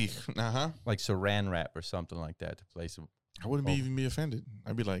baby." like saran wrap or something like that to place it? I wouldn't be Oh. even be offended.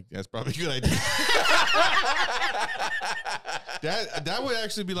 I'd be like, "That's probably a good idea." that would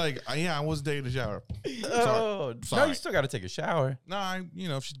actually be like, yeah, I wasn't taking a shower. Oh, no, Sorry. you still got to take a shower. No,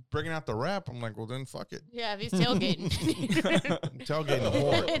 if she's bringing out the wrap, I'm like, well, then fuck it. Yeah, if he's tailgating. Tailgating the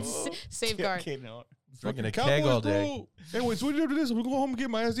whore. It's safeguard. Okay, no. Drinking a Fucking keg all Cowboys, day. bro. Anyways, what do you do to this? I'm gonna go home and get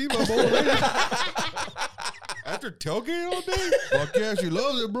my ass eaten by both ladies. After tailgating all day? Fuck yeah, she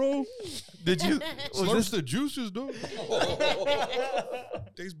loves it, bro. Did you? Was Slurps this the juices, though.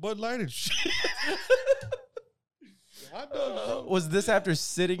 Tastes Bud Light and shit. Hot dogs, bro. was this after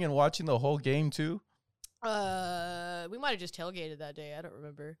sitting and watching the whole game too? We might have just tailgated that day. I don't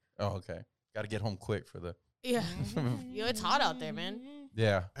remember. Oh, okay. Got to get home quick for the. Yeah. Yo, it's hot out there, man.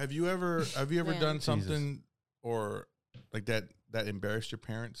 Yeah. Have you ever Man. done something or like that embarrassed your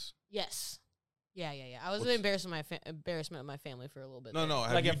parents? Yes. Yeah. I was What's- embarrassment of my family for a little bit. No, there. no.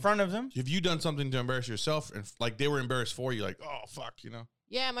 Like in front of them? Have you done something to embarrass yourself and like they were embarrassed for you? Like, oh fuck, you know?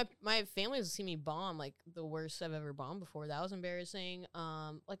 Yeah, my family has seen me bomb like the worst I've ever bombed before. That was embarrassing.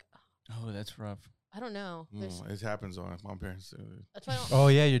 Like Oh, that's rough. I don't know. It happens on my parents. That's why I don't. Oh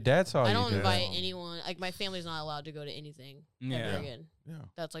yeah, your dad saw I you. don't do invite that. anyone. Like my family's not allowed to go to anything Yeah. ever again. Yeah.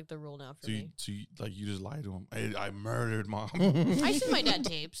 That's like the rule now for So me. like you just lied to him. I murdered mom. I send my dad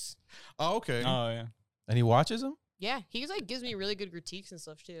tapes. Oh, okay. Oh, yeah. And he watches them. Yeah, he's like gives me really good critiques and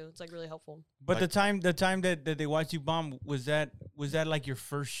stuff too. It's like really helpful. But Like- the time that they watched you bomb, was that like your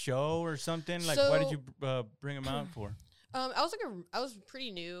first show or something? Like, why did So- you bring him out for? I was a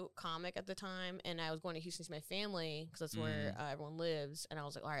pretty new comic at the time, and I was going to Houston to see my family because that's where everyone lives. And I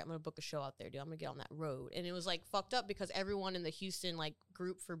was like, all right, I'm gonna book a show out there, dude. I'm gonna get on that road. And it was like fucked up because everyone in the Houston like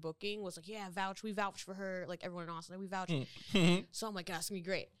group for booking was like, yeah, we vouch for her. Like everyone in Austin, like, we vouch. So I'm like, God, it's gonna be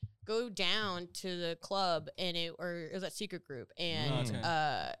great. Go down to the club and it was that secret group, and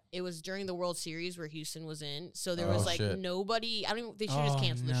Okay. it was during the World Series where Houston was in. So there Oh, was like shit. nobody. I don't even. They should just Oh,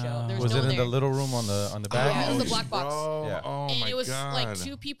 cancel the show. no. There Was no it one in there. the little room on the back? Yeah, it was the Oh, black box. bro. Yeah. Oh And my it was god. like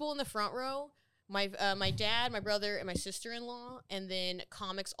 2 people in the front row. My dad, my brother, and my sister-in-law, and then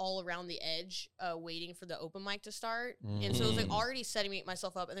comics all around the edge, waiting for the open mic to start. And so it was like already setting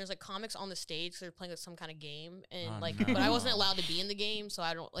myself up. And there's like comics on the stage, so they're playing like some kind of game. And Oh, like, no. but I wasn't allowed to be in the game, so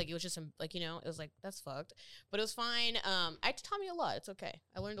I don't like. It was just like it was like that's fucked. But it was fine. It taught me a lot. It's okay.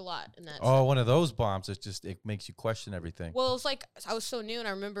 I learned a lot in that. Oh, one of those bombs. It makes you question everything. Well, it was like I was so new, and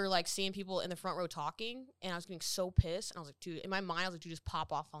I remember like seeing people in the front row talking, and I was getting so pissed. And I was like, dude, in my mind, I was like, dude, just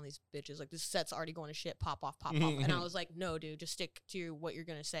pop off on these bitches. Like this set's already going to shit. Pop off. And I was like, no, dude, just stick to what you're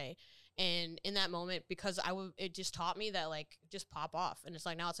gonna say. And in that moment, because it just taught me that like just pop off. And it's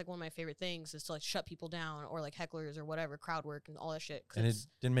like now it's like one of my favorite things is to like shut people down or like hecklers or whatever, crowd work and all that shit. And it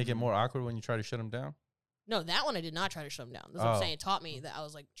didn't make it more awkward when you try to shut him down. No, that one I did not try to shut them down. That's what I'm saying. It taught me that I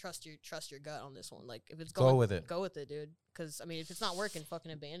was like, trust your gut on this one. Like if it's Go going, with it. Go with it, dude. Because I mean, if it's not working,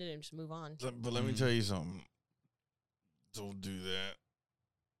 fucking abandon it and just move on. But let me tell you something. Don't do that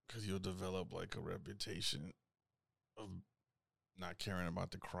because you'll develop like a reputation of not caring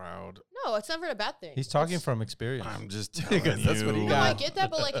about the crowd. No, it's never a bad thing. He's talking It's- from experience. I'm just telling Because that's what he you. No, I got. get that,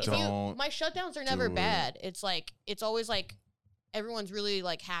 but like, Don't my shutdowns are never do it. bad. It's like it's always like everyone's really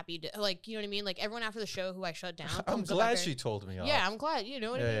like happy to like you know what I mean. Like everyone after the show who I shut down. I'm comes up glad after- she told me. Yeah, I'm glad. You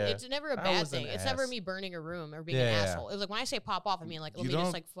know what I mean. Yeah, yeah. It's never a I bad was an thing. It's never ass. me burning a room or being Yeah, an yeah. asshole. It was like when I say pop off, I mean like let You me just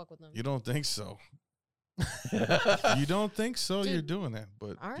don't- like fuck with them. You don't think so. You don't think so? Dude. You're doing that,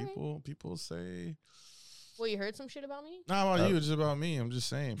 but All right. people say Well, you heard some shit about me. not about you, it's just about me. I'm just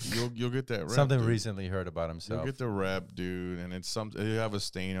saying you'll get that rap, Something dude. recently heard about You'll himself. get the rap, dude, and it's something you have a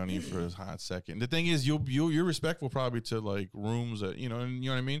stain on you for a hot second. The thing is, you're respectful probably to like rooms that you know what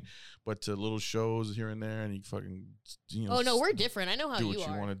I mean, but to little shows here and there, and you fucking Oh no, we're different. I know how do you what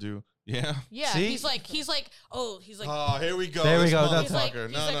you are. want to do. Yeah. Yeah, See? he's like oh Here we go. There we this go, that's- He's like, motherfucker.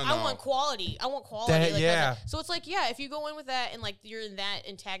 he's No, like, no, I no. want quality. I want quality. That- like, yeah. So it's like, yeah, if you go in with that and like you're in that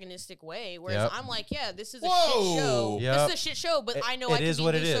antagonistic way, whereas Yep. I'm like, yeah, this is a Whoa. shit show. Yep. This is a shit show, but It- I know it I can is be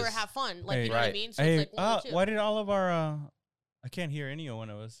what it loose or is. have fun. Like Hey, you know what I right. mean? So Hey, it's like one or two. why did all of our I can't hear any one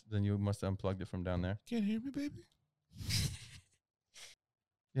of us. Then you must have unplugged it from down there. Can't hear me, baby.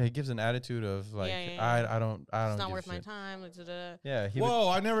 Yeah, he gives an attitude of like, Yeah. I don't It's not give worth a my shit. time. Like, da-da. Yeah, he Whoa,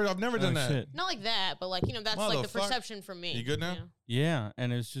 I've never done that. Shit. Not like that, but like that's like the Motherfuck. perception from me. You good now? know? Yeah,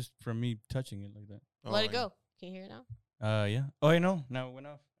 and it's just from me touching it like that. Oh, Let it my- go. Can you hear it now? Yeah. Oh, I know. Now it went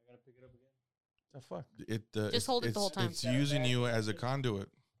off. I gotta pick it up again. the fuck. Just hold it the whole time. It's using you as a conduit.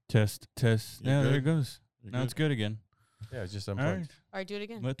 Test. You Yeah, there good? it goes. You're Now good? it's good again. Yeah, it's just All right. unplugged. All right, do it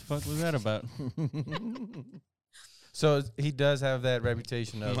again. What the fuck was that about? So he does have that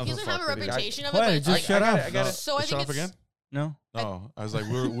reputation of. He doesn't have a Motherfucker, dude. reputation of it, Quiet, but it's just like, shut up. I got it. So I Shut think off it's again? No. No, I was like,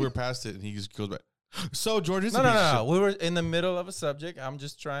 we're past it, and he just goes back. So George, it's No, a no, piece of no. shit. We were in the middle of a subject. I'm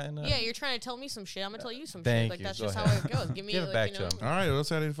just trying to. yeah, you're trying to tell me some shit. I'm gonna tell you some Thank shit. Like you. that's Go just ahead. how it goes. Give me Give it like back you to know. him. All right,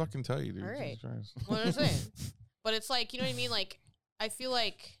 let's I didn't fucking tell you, dude. All right. Jesus Christ. What I'm saying. But it's like, you know what I mean? Like, I feel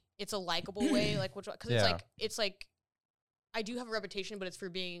like it's a likable way, like, which, because Yeah. it's like, I do have a reputation, but it's for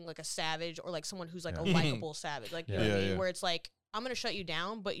being like a savage or like someone who's like Yeah. a likable savage. Like, you know Yeah. what I Yeah, mean? yeah. Where it's like, I'm going to shut you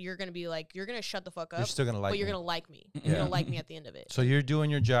down, but you're going to be like, you're going to shut the fuck You're up, still gonna like but you're me. going to like me. Yeah. You're going to like me at the end of it. So you're doing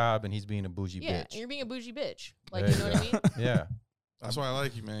your job, and he's being a bougie Yeah. And bitch. you're being a bougie bitch. Like, There you know you what I mean? Yeah. That's why I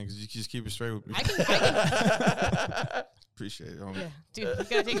like you, man, because you just keep it straight with me. I can Appreciate it. Homie. yeah. Dude, you got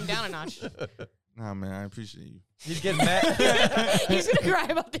to take him down a notch. Nah, man, I appreciate you. He'd get mad. He's gonna cry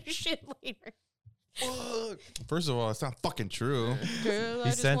about this shit later. First of all, it's not fucking true. Girl, I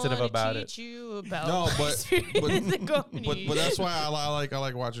He's just sensitive wanna about it. teach you about No, my but experience in comedy. but that's why I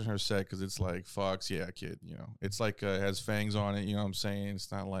like watching her set because it's like fucks yeah kid, you know, it's like it has fangs on it, you know what I'm saying?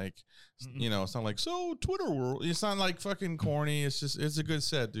 It's not like you know, it's not like so Twitter world. It's not like fucking corny. It's just it's a good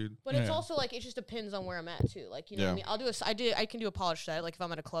set, dude. But it's Yeah. also like it just depends on where I'm at too. Like you know, what I Yeah. mean, I can do a polished set. Like if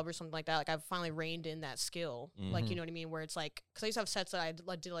I'm at a club or something like that, like I've finally reined in that skill. Like you know what I mean, where it's like because I used to have sets that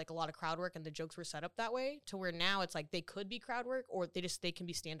I did like a lot of crowd work and the jokes were set up that way to where now it's like they could be crowd work or they can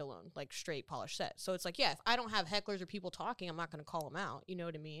be standalone like straight polished set. So it's like yeah, if I don't have hecklers or people talking, I'm not gonna call them out. You know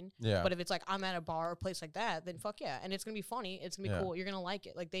what I mean? Yeah. But if it's like I'm at a bar or place like that, then fuck yeah, and it's gonna be funny. It's gonna be Yeah. cool. You're gonna like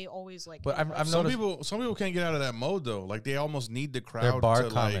it. Like they always like. But I've Some noticed people can't get out of that mode though. Like they almost need the crowd. bar to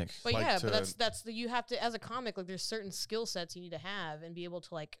comics. But like yeah, to, but that's the you have to as a comic like there's certain skill sets you need to have and be able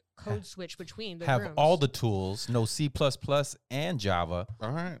to like code switch between the have rooms. all the tools, know C++ and Java.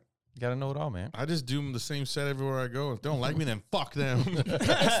 all right. You gotta know it all, man. I just do the same set everywhere I go. If they don't like me, then fuck them.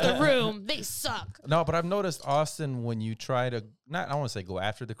 It's the room. They suck. No, but I've noticed Austin when you try to not I don't want to say go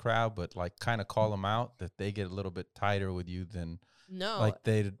after the crowd, but like kind of call them out that they get a little bit tighter with you than No. like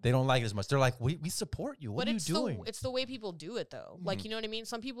they don't like it as much. They're like, we support you. What but are you it's doing? it's the way people do it though. Like you know what I mean?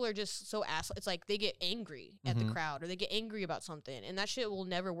 Some people are just so it's like they get angry at the crowd or they get angry about something and that shit will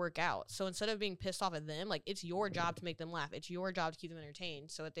never work out. So instead of being pissed off at them, like it's your job to make them laugh. It's your job to keep them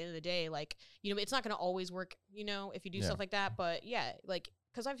entertained. So at the end of the day, like, you know, it's not gonna always work, you know, if you do Yeah. stuff like that. But yeah, like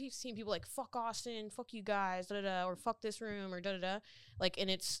because I've seen people like fuck Austin, fuck you guys, da da da, or fuck this room, or da da da, like, and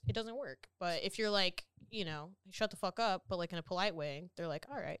it doesn't work. But if you're like, you know, shut the fuck up, but like in a polite way, they're like,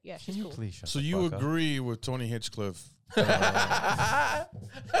 all right, yeah, Can she's you cool. please shut So the you fuck agree with Tony Hitchcliffe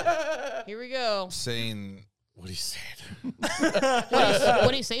Here we go. saying what he said?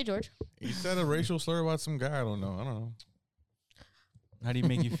 What do you say, George? He said a racial slur about some guy. I don't know. How do you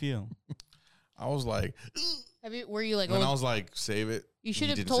make you feel? I was like, Were you like, and then I oh, was like, save it. you should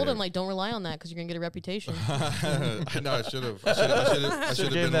have didn't told say him it. like, don't rely on that because you're gonna get a reputation. I know I should have. I should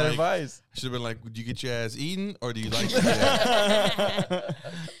have Gave been that like, advice. I should have been like, do you get your ass eaten or do you like to do that?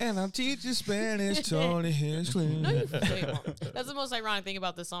 And I'll teach you Spanish, Tony Hitchcliffe. No, you won't. That's the most ironic thing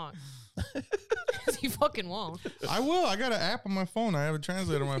about this song. You fucking won't. I will. I got an app on my phone. I have a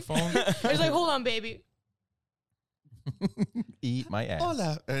translator on my phone. He's like, hold on, baby. Eat my ass.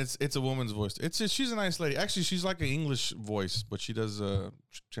 Hola. And it's a woman's voice. She's a nice lady. Actually, she's like an English voice, but she does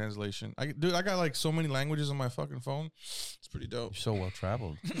translation. I got like so many languages on my fucking phone. It's pretty dope. You're so well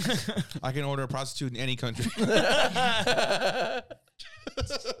traveled. I can order a prostitute in any country.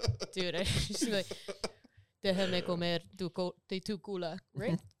 Dude, I just be like, déjame comer tu cola,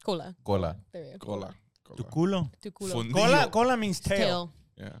 right? Cola. Cola. There you go. Cola. Tu culo. Tu culo. Fundillo. Cola means tail. Tail.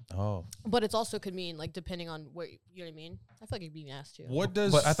 Yeah. Oh. But it also could mean like depending on where you know what I mean. I feel like you're being asked to. What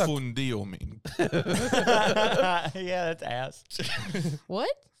does But I thought- fundillo mean? Yeah, that's ass. What?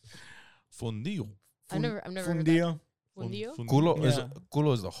 Fundillo. I've never heard of that. Fundio. Fundio?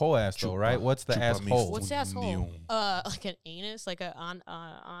 Culo is the whole ass though, right? What's the asshole? What's the asshole? Fundillo. Like an anus, like a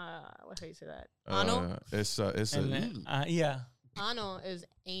what do you say that? Ano? It's And then, yeah. Ano is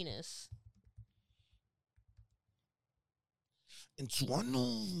anus.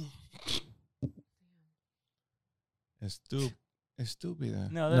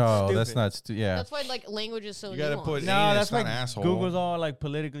 Estúpida. No, that's No, stupid. that's not. Yeah. That's why like language is so You gotta nuanced. put No, anus, that's not why asshole. Google's all like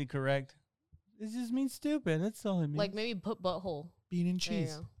politically correct. This just means stupid. That's all it means. Like maybe put butthole. bean and There you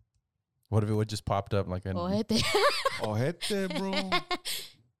cheese. go. What if it would just popped up like an? Ojete. Ojete, bro.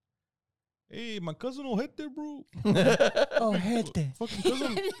 Hey, my cousin Ojete, bro. oh, hete. Fucking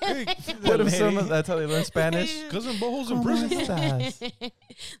cousin. Hey, What if some? That's how they learn Spanish. cousin Bojo's in prison.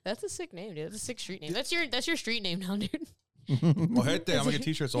 That's a sick name, dude. That's a sick street name. That's your street name now, dude. Ojete. I'm gonna get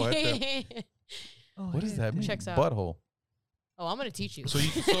t-shirts. Ojete. What does that mean? Checks out. Butthole. Oh, I'm gonna teach you.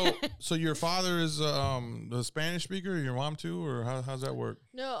 So your father is the Spanish speaker, your mom too, or how's that work?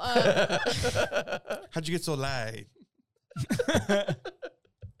 No, How'd you get so light?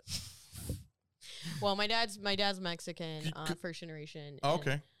 well, my dad's Mexican, first generation. Oh, and,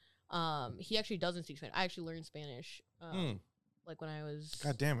 okay. he actually doesn't speak Spanish. I actually learned Spanish, like when I was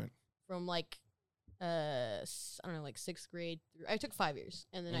God damn it. from like I don't know, like 6th grade through. I took 5 years,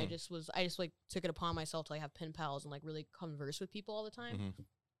 and then I just like took it upon myself to like have pen pals and like really converse with people all the time.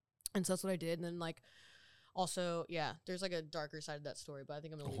 And so that's what I did. And then like also, yeah, there's like a darker side of that story, but I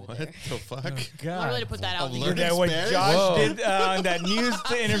think I'm gonna leave What it there. the fuck? Oh, I'm not God. really to put that out. Of in the learning Is that what Spanish? Josh Whoa. did on that news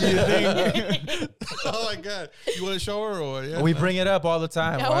interview thing? Oh my god! You want to show her or what? Yeah. We bring it up all the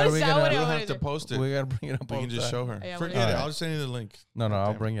time. Yeah, Why what are is we that? gonna? What We I don't wanna have to do. post it. We gotta bring it up. We all can the just time. show her. Yeah, what Forget is it. it? I'll just send you the link. No, I'll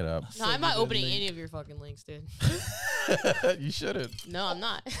Damn it. bring it up. No, I'm not opening any of your fucking links, dude. You shouldn't. No, I'm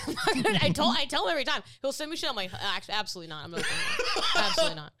not. I tell him every time. He'll send me shit. I'm like, actually, absolutely not. I'm not opening it.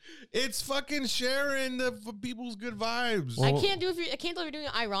 Absolutely not. It's fucking sharing for people's good vibes. Well, I can't tell if you're doing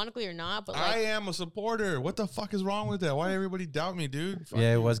it ironically or not. But I like, am a supporter. What the fuck is wrong with that? Why everybody doubt me, dude? Fuck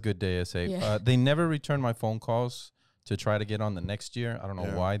Yeah, it you. was good day, SA. Yeah. They never returned my phone calls to try to get on the next year. I don't know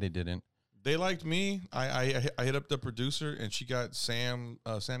Yeah. why they didn't. They liked me. I hit up the producer, and she got Sam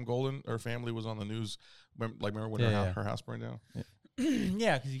Golden. Her family was on the news. Remember when Yeah, her house burned down?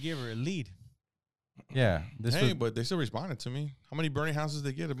 Yeah, because you gave her a lead. Yeah, this Hey, was. but they still responded to me. How many burning houses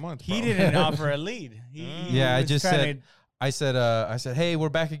they get a month? He bro? didn't offer a lead. He Yeah, I was just trying said- I said, hey, we're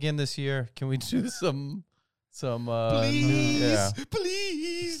back again this year. Can we do some Please, yeah.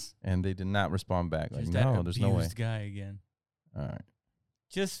 please. And they did not respond back. Like, Just that no, there's no way. abused guy again. All right.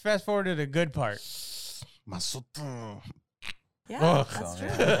 Just fast forward to the good part. Masoto. Yeah, Oh, that's so,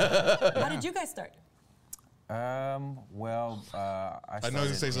 true. How did you guys start? Well, I know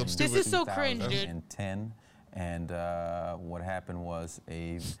you say something started in stupid. This is so cringe, dude. 2010, and what happened was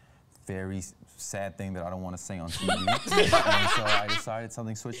a very sad thing that I don't want to say on TV. And so I decided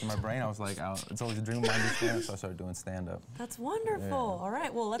something switched in my brain. I was like, it's always a dream of mine to do stand-up, so I started doing stand-up. That's wonderful. All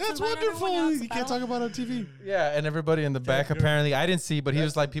right, well, let's That's invite wonderful. everyone else. You can't talk about it on TV. Yeah, and everybody in the back apparently I didn't see, but he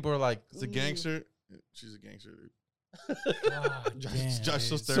was like, people were like, It's a gangster. She's a gangster, dude. Josh, damn, Josh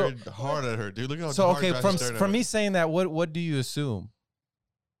still dude. staring hard at her, dude. Look how so hard okay, Josh from is staring at from her. me saying that, what do you assume?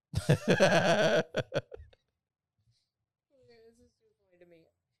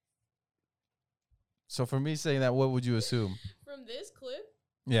 So for me saying that, what would you assume? from this clip,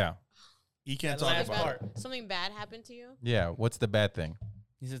 Yeah, He can't That talk last about part. it. something bad happened to you. yeah. What's the bad thing?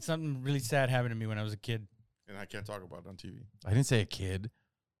 He said something really sad happened to me when I was a kid. And I can't talk about it on TV. I didn't say a kid.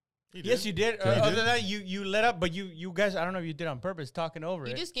 He Yes, you did. Yeah, you Other did. than that, you let up, but you guys, I don't know if you did on purpose, talking over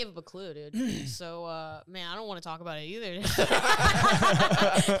You it. just gave up a clue, dude. So, man, I don't want to talk about it either.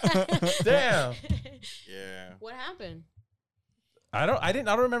 Damn. Yeah. What happened? I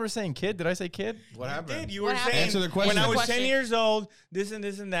don't remember saying kid. Did I say kid? What happened? Did you What were happened? saying Answer the question. when I was Question. 10 years old, this and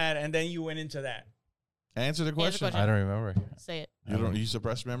this and that, and then you went into that. Answer the question. question. I don't remember. Say it. You don't. You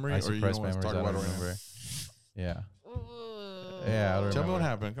suppress memory, I or you suppress don't want to memories. talk I about don't it right now? remember. Yeah. Ooh. Yeah, I don't Tell me what remember.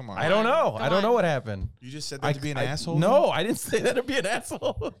 happened. Come on. I don't know. Come I don't know on. what happened. You just said that to be an asshole. No, I didn't say that to be an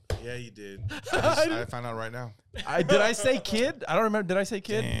asshole. Yeah, you did. I found out right now. Did I say kid? I don't remember. Did I say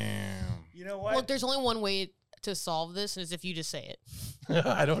kid? Damn. You know what? Well, there's only one way to solve this, and it's if you just say it.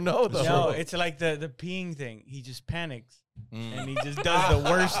 I don't know though. no, it's like the peeing thing. He just panics Mm. and he just does the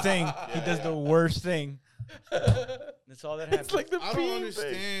worst thing. He does the worst thing. That's all that happens. It's like the I peeing don't thing.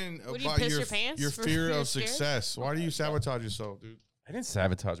 understand Would you about piss your your pants your for fear you're of scared? success. Why do you sabotage yourself, dude? I didn't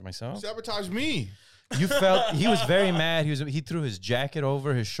sabotage myself. Sabotage me. You felt he was very mad. He threw his jacket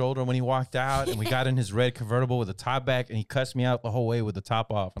over his shoulder when he walked out, and we got in his red convertible with the top back, and he cussed me out the whole way with the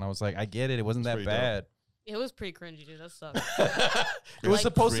top off. And I was like, I get it. It wasn't That's that pretty dope. bad. It was pretty cringy, dude. That sucks. It was Like-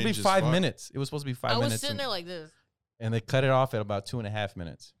 supposed to be Cringe as 5 fuck. minutes. It was supposed to be 5 I was minutes. sitting there like this. And they cut it off at about 2.5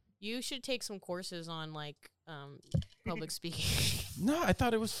 minutes. You should take some courses on like public speaking. No, I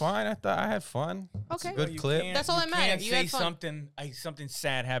thought it was fine. I thought I had fun. It's a Okay. good You clip. can't- That's all you that matters. can't You say had fun. something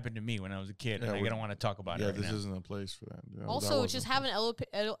sad happened to me when I was a kid, Yeah, and I we're- don't want to talk about Yeah, it right this now. isn't a place for that. Yeah, that Also, just wasn't- have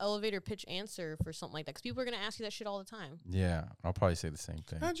an elevator pitch answer for something like that, because people are gonna ask you that shit all the time. Yeah, I'll probably say the same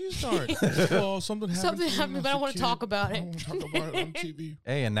thing. How'd you start? Well, something happened. Something to me happened, when but I was don't a wanna kid. talk about I it. don't wanna talk about it on TV.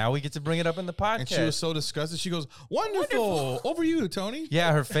 Hey, and now we get to bring it up in the podcast. And she was so disgusted. She goes, "Wonderful, over you, Tony."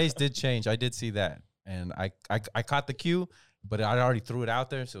 Yeah, her face did change. I did see that, and I caught the cue, but I already threw it out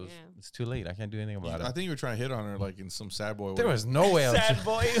there, so Yeah. it's too late. I can't do anything about I it. think you were trying to hit on her like in some sad boy There way. was no way. I was Sad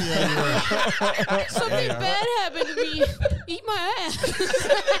boy. Something Yeah. bad happened to me. Eat my ass.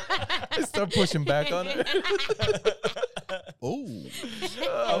 I start pushing back on her. Oh,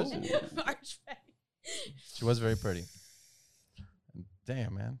 Archway. She was very pretty.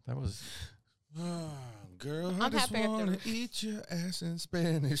 Damn, man, that was. girl, I I'm just happy I want have to eat your ass in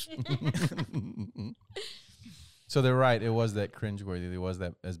Spanish. So they're right. It was that cringeworthy. It was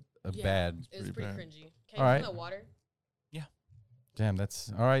that as a Yeah. bad. It was Pretty pretty bad. cringy. Can All you right. right. water? Damn, that's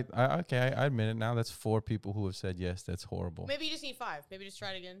all right. I admit it now. That's 4 people who have said yes. That's horrible. Maybe you just need 5. Maybe just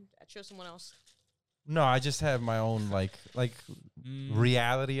try it again. Show someone else. No, I just have my own like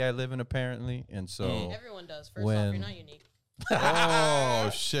reality I live in apparently, and so Everyone does. First off, when- you're not unique.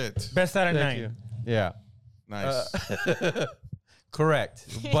 Oh shit! Best out of Thank 9. you. Yeah. Nice. Correct.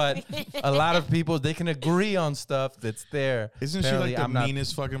 But a lot of people, they can agree on stuff that's there. Isn't she Apparently, like the I'm not-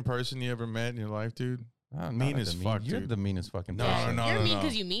 meanest fucking person you ever met in your life, dude? I'm mean not as the fuck, You're dude. the meanest fucking No, person. no, You're no, mean no.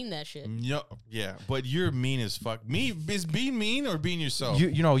 because you mean that shit. Yeah, but you're mean as fuck. Me is being mean or being yourself?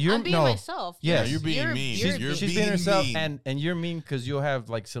 You know, you're I'm being no. myself. Yeah, you're being mean. You're She's being being herself, mean. and you're mean because you'll have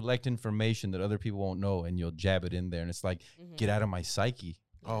like select information that other people won't know, and you'll jab it in there, and it's like, get out of my psyche.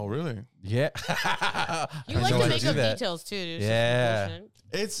 Oh, really? Yeah, You I like know to I make do up that. details too, dude. It's Yeah.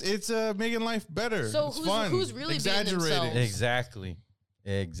 just bullshit. It's making life better. So it's who's- fun. who's really being exaggerated? themselves? exactly.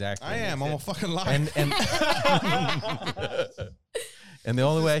 I am. I'm a fucking liar. And and the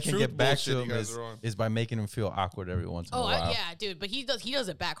only way I This can truth get back bullshit to you him guys are on. is by making him feel awkward every once in a Oh while. yeah, dude. But he does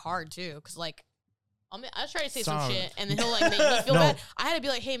it back hard too, cause like. I was trying to say Solid. some shit, and then he'll like make me feel No. bad. I had to be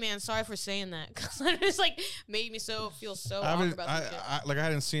like, "Hey, man, sorry for saying that," because it just like made me feel so awkward about some shit. I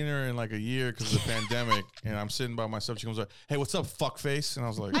hadn't seen her in like a year because of the pandemic, and I'm sitting by myself. She comes like, "Hey, what's up, fuckface?" And I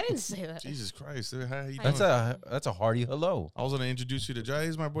was like, I didn't say that. Jesus Christ, dude, how you doing? That's a hearty hello. I was gonna introduce you to Jai.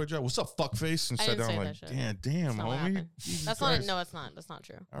 He's my boy Jai. What's up, fuckface? And I sat didn't down say like, that shit. damn, That's not what homie. happened. Jesus That's Christ. not. No, it's not. That's not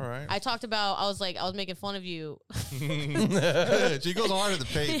true. All right. I talked about. I was making fun of you. She goes hard at the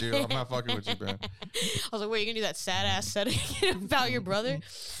paint, dude. I'm not fucking with you, man. I was like, "Wait, you gonna do that sad ass setting about your brother?"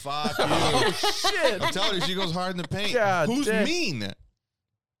 Fuck you. Oh shit! I'm telling you, she goes hard in the paint. God Who's damn. mean?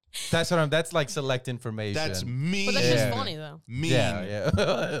 That's like select information. That's mean. But that's Yeah. just funny though. Mean.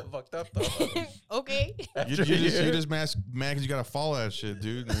 yeah. Fucked up though. Okay. You just mad because you gotta follow that shit,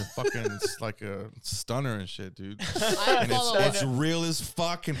 dude. And you're fucking it's like a stunner and shit, dude. I And follow it's real as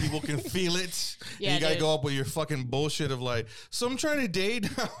fuck, and people can feel it. Yeah, and you gotta dude. go up with your fucking bullshit of like, so I'm trying to date.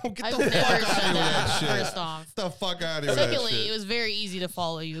 Get I've the never fuck out of said here with that. that shit. First off. Get the fuck out of here with that Secondly, shit. it was very easy to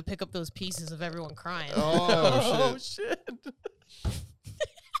follow you. Pick up those pieces of everyone crying. Oh shit!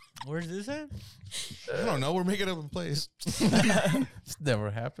 Where's this at? I don't know. We're making up a place. It's never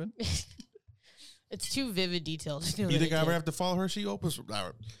happened. It's too vivid details. You think I ever have to follow her? She opens.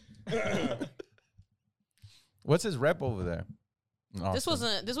 What's his rep over there? This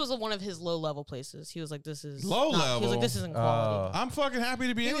Austin. was one of his low level places. He was like, "This is Low not-" He was level? like, "This isn't quality." I'm fucking happy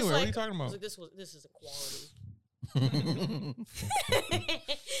to be He was anywhere. What are you like- talking He was about? like, "This isn't quality."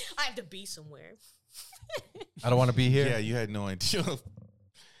 I have to be somewhere. I don't want to be here. Yeah, you had no idea.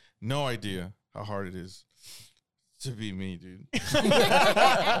 No idea how hard it is to be me, dude.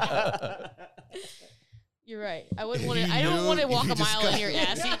 You're right. I wouldn't want to. You I don't knew- want to walk you a mile in your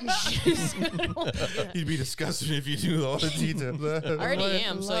ass disgusting. eating shoes. I don't wanna do that. You'd be disgusting if you knew all the details. I already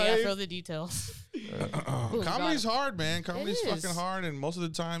am. So yeah, throw the details. Boom, Comedy's got it. hard, man. Comedy's is. fucking hard, and most of the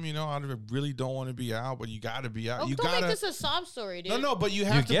time, you know, I really don't want to be out, but you got to be out. Oh, you don't gotta. make this a sob story, dude. No, but you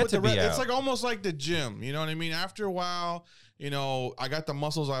have to get put to the. be It's out. like almost like the gym. You know what I mean? After a while, you know, I got the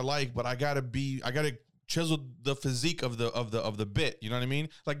muscles I like, but I gotta chisel the physique of the bit. You know what I mean?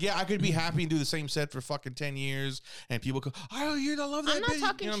 Like, yeah, I could be happy and do the same set for fucking 10 years, and people go, "Oh, you don't love that." I'm not bit."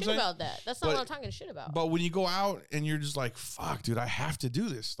 talking You know what shit I'm saying? about that. That's not But- what I'm talking shit about. But when you go out and you're just like, fuck, dude, I have to do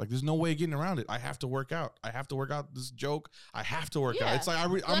this. Like, there's no way of getting around it. I have to work out. I have to work out this joke. I have to work out. Yeah. It's like,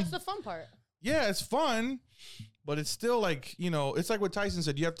 Well, I'm, that's the fun part. yeah, it's fun, but it's still like, you know, it's like what Tyson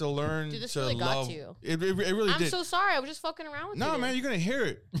said. You have to learn Dude, this to really got love. to you. It really I'm did. so sorry. I was just fucking around with you. No, dude. man, you're going to hear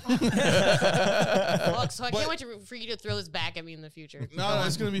it. Fuck, so I But- can't wait for you to throw this back at me in the future. No,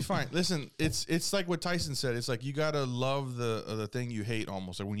 it's gonna be fine. Listen, it's like what Tyson said. It's like you gotta love the thing you hate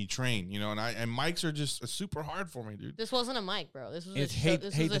almost, like when you train, you know. And mics are just super hard for me, dude. This wasn't a mic, bro. This was It's a show, hate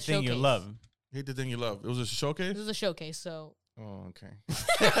this hate was the a thing you showcase. love. Hate the thing you love. It was a showcase. This was a showcase, so Oh, okay.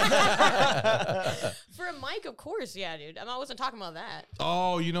 for a mic, of course, yeah, dude. I wasn't talking about that.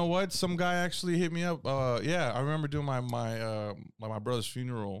 Oh, you know what? Some guy actually hit me up. Yeah, I remember doing my brother's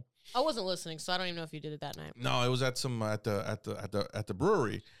funeral. I wasn't listening, so I don't even know if you did it that night. No, it was at some at the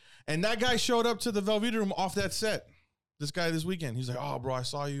brewery, and that guy showed up to the Velveeta room off that set. This guy this weekend, he's like, "Oh, bro, I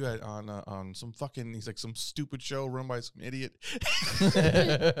saw you on some fucking," he's like, "some stupid show run by some idiot,"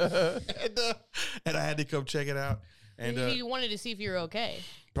 and I had to come check it out. And You wanted to see if you were okay.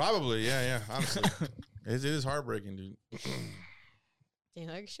 probably, yeah, honestly, it is heartbreaking, dude. Damn,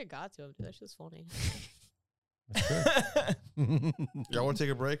 that shit got to him, dude. That shit's funny. Y'all want to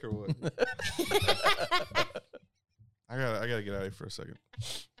take a break or what? I gotta get out of here for a second.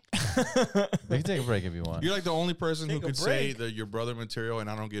 We can take a break if you want. You're like the only person who Take a could say break. that your brother material, and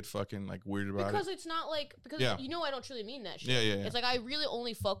I don't get fucking like weird about Because it. it's not like Yeah. you know I don't truly mean that shit. Yeah. It's like I really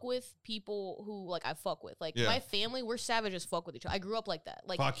only fuck with people who like I fuck with. Like Yeah. my family, we're savage as fuck with each other. I grew up like that.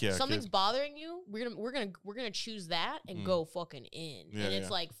 Like Fuck yeah, something's kid. bothering you, we're gonna choose that and go fucking in. Yeah, and it's yeah.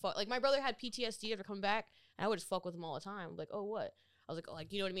 like fuck. Like my brother had PTSD after coming back, and I would just fuck with him all the time. Like, oh what? I was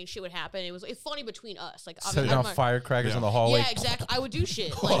like, you know what I mean? Shit would happen. It's funny between us. Like, Setting I'm off not- firecrackers Yeah. on the hallway. Yeah, exactly. I would do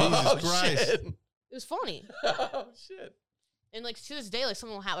shit. Like, Oh, Jesus Christ. shit. it was funny. Oh shit. And like to this day, like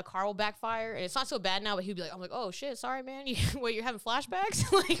someone will have a car will backfire, and it's not so bad now. But he'd be like, "I'm like, oh shit, sorry, man. Wait, you're having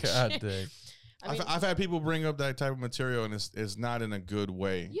flashbacks?" Like, God shit. dang. I mean, I've had people bring up that type of material, and it's not in a good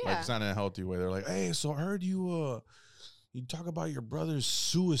way. Like, Yeah. it's not in a healthy way. They're like, "Hey, so I heard you you talk about your brother's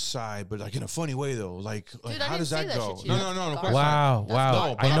suicide, but like in a funny way though. Like I how does didn't that say that go?" shit to No, you. no, no, That's of course not. Wow, That's wow.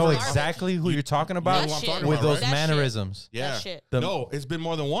 garbage. I know That's exactly who you're talking You about know what I'm That talking shit. with about, those right? That shit. mannerisms. Yeah. That shit. The- No, it's been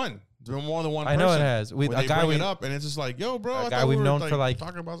more than one. It's been more than one. I know it person. has. When A they guy bring we it up, and it's just like, "Yo, bro, a I guy thought we we've were known for, like-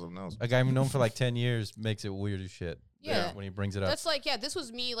 talking about something else." A guy we've known for like 10 years makes it weird as shit. Yeah. When he brings it up. That's like, yeah, this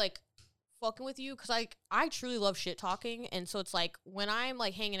was me like fucking with you because I truly love shit talking, and so it's like when I'm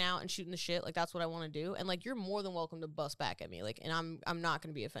like hanging out and shooting the shit, like that's what I want to do, and like you're more than welcome to bust back at me, like, and I'm not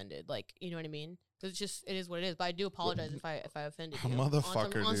gonna be offended, like, you know what I mean? 'Cause it's just it is what it is. But I do apologize if I offended you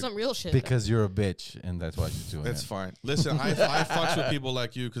Motherfucker, on dude. some real shit. because you're a bitch and that's why you're doing It's it. fine. Listen, I fucks with people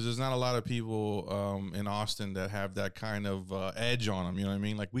like you because there's not a lot of people in Austin that have that kind of edge on them. You know what I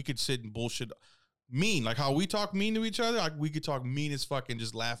mean? Like we could sit and bullshit mean, like how we talk mean to each other. Like we could talk mean as fuck and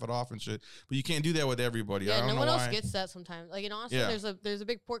just laugh it off and shit. But you can't do that with everybody. I Yeah, don't no know one else why. gets that sometimes. Like in Austin, Yeah. there's a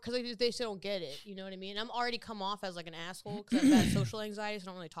big port because they just don't get it. You know what I mean? I'm already come off as like an asshole because I have bad social anxiety, so I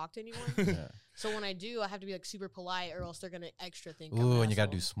don't really talk to anyone. Yeah. So when I do, I have to be like super polite, or else they're gonna extra think. I'm Ooh, an and you gotta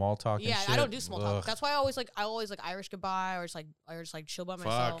asshole. do small talk. Yeah, and I don't shit. do small talk. Ugh. That's why I always like Irish goodbye, or just like chill by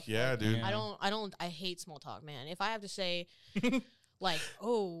myself. Fuck yeah, Like, dude. Yeah. I hate small talk, man. If I have to say, like,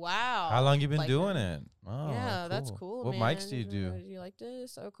 oh wow, How long you been like, doing it? Oh, yeah, that's cool. What man. mics do you do? Do you like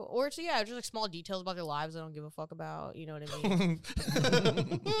this? Oh, cool. Or it's just like small details about their lives I don't give a fuck about. You know what I mean?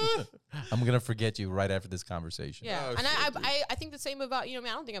 I'm gonna forget you right after this conversation. Yeah, Oh, and shit, dude. I think the same about I mean, I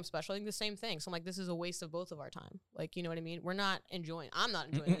don't think I'm special. I think the same thing. So I'm like, this is a waste of both of our time. Like, you know what I mean? We're not enjoying. I'm not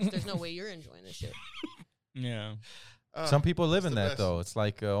enjoying this. There's no way you're enjoying this shit. Yeah. Some people live in the that best. though. It's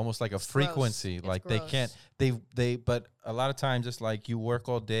like almost like a It's gross. frequency. It's Like they can't. They. But a lot of times it's like you work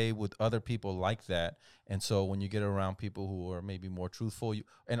all day with other people like that, and so when you get around people who are maybe more truthful,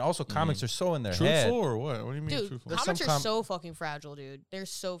 and also comics are so in their Truthful head. or what? What do you mean Dude, truthful? There's comics some are so fucking fragile, dude. They're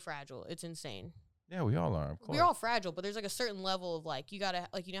so fragile. It's insane. Yeah, we all are. Of course. We're all fragile, but there's like a certain level of like you gotta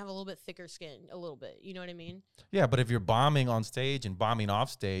like have a little bit thicker skin, a little bit. You know what I mean? Yeah, but if you're bombing on stage and bombing off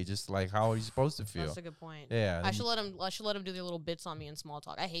stage, it's like how are you supposed to feel? That's a good point. Yeah. I should let them do their little bits on me in small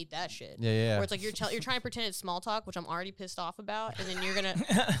talk. I hate that shit. Yeah, yeah. Where it's like you're trying to pretend it's small talk, which I'm already pissed off about, and then you're gonna.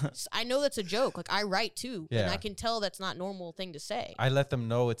 I know that's a joke. Like I write too, and Yeah. I can tell that's not normal thing to say. I let them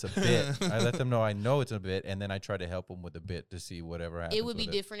know it's a bit. I let them know I know it's a bit, and then I try to help them with a bit to see whatever happens. It would be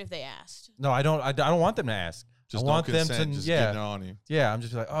with different if they asked. No, I don't. I don't want them to ask. Just I no want them consent, to. just Yeah, getting on you. yeah. I'm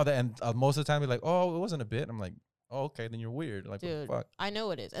just like, oh, and most of the time, they're like, oh, it wasn't a bit. I'm like, oh, okay, then you're weird. Like, Dude, what I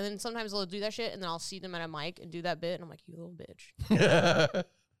know it is. And then sometimes they'll do that shit, and then I'll see them at a mic and do that bit, and I'm like, you little bitch. the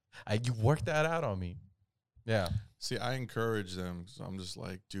fuck? You worked that out on me. Yeah. See, I encourage them. So I'm just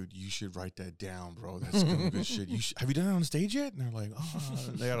like, dude, you should write that down, bro. That's good shit. Have you done it on stage yet? And they're like, oh,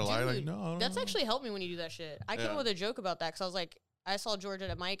 they gotta lie. Like, Dude, no, I don't That's know. actually helped me when you do that shit. I came Yeah. up with a joke about that because I was like, I saw George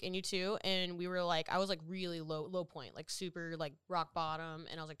at a mic and you too, and we were like, I was like really low point, like super like rock bottom,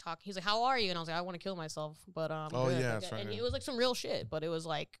 and I was like talking. He's like, "How are you?" And I was like, "I want to kill myself," but Oh, good, yeah, like, that's right, And yeah. it was like some real shit, but it was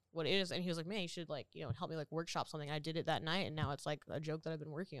like what it is. And he was like, "Man, you should like help me like workshop something." I did it that night, and now it's like a joke that I've been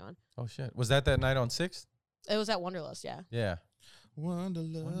working on. Oh shit. Was that night on 6th? It was at Wanderlust, yeah.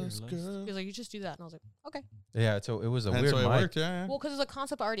 Wanderlust Wanderlust. girl. He was like, "You just do that," and I was like, "Okay." Yeah. So it was a And weird so it mic. worked, yeah. Well, because it was a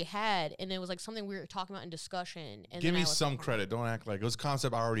concept I already had, and it was like something we were talking about in discussion. And Give then me I was some like, credit. Don't act like it was a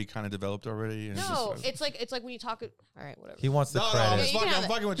concept I already kind of developed already. And No, just, it's like when you talk. All right, whatever. He wants the no, I'm, credit. Yeah, you can have I'm it.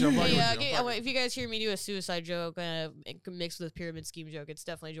 fucking with you. I'm fucking Yeah, with you. if you guys hear me do a suicide joke mixed with a pyramid scheme joke, it's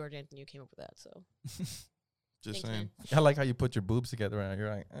definitely George Anthony who came up with that. So Just thanks, saying. man. I like how you put your boobs together and you're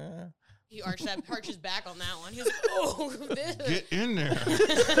like, He arches back on that one. He was like, "Oh, this." Get in there.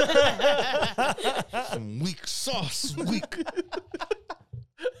 Some weak sauce. Weak.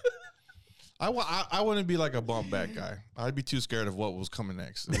 I wouldn't be like a bump back guy. I'd be too scared of what was coming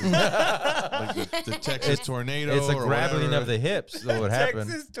next. Like the Texas tornado. it's a or grabbing whatever. of the hips that would happen.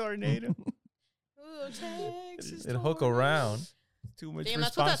 Texas tornado. Ooh, Texas It'd hook tornado. around. Too much Damn,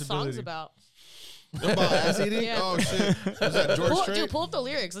 that's what that responsibility. song's about. About ass eating? Yeah. Oh shit. Was that George Strait? Dude, pull up the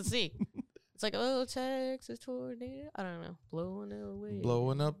lyrics. Let's see. It's like, oh, Texas tornado. I don't know. Blowing away.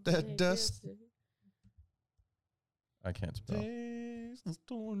 Blowing up that dust. I can't spell. Texas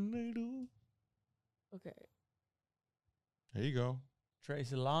tornado. Okay. There you go.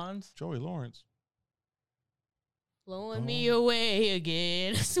 Tracy Lawns. Joey Lawrence. blowing me away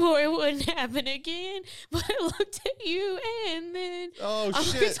again. I swore it wouldn't happen again, but I looked at you and then Oh I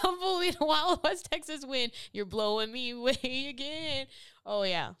shit. was tumbling a Wild West Texas wind. You're blowing me away again. Oh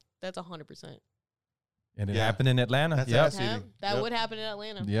yeah, that's 100%. And it Yeah. happened in Atlanta. That's Yep. acid. Yeah, that Yep. would happen in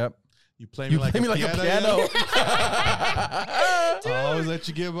Atlanta. Yep. You play You me like play me like a piano. I'll always let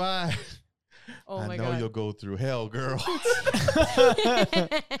you get by. Oh I my know god. you'll go through hell, girl.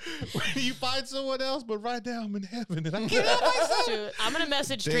 You find someone else, but right now I'm in heaven and I can't help myself. Dude, I'm gonna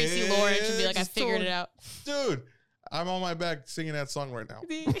message Tracy Lawrence and be like, I Dance figured it toward- out. Dude, I'm on my back singing that song right now.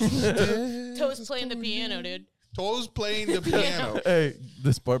 Toast playing the piano, dude. Toes playing the piano. Hey,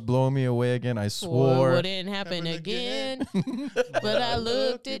 this part blowing me away again. I Swore swore. wouldn't happen again. But I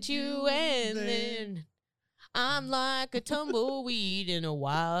looked at you and then I'm like a tumbleweed in a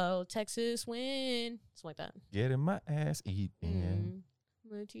wild Texas wind. Something like that. Getting my ass eaten.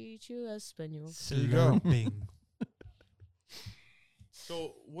 I'm gonna teach you Espanol. There you go. Slurping.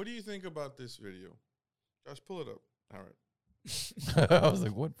 So, what do you think about this video? Josh, pull it up. All right. I was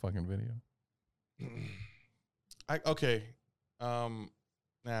like, what fucking video? Okay.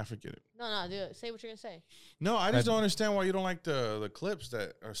 Nah, forget it. No, do it. Say what you're gonna say. No, I just That- don't understand why you don't like the clips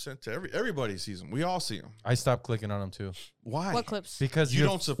that are sent to everybody sees them. We all see them. I stopped clicking on them too Why? What clips? because You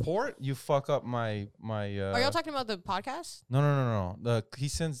don't support? you fuck up my Are y'all talking about the podcast? no. He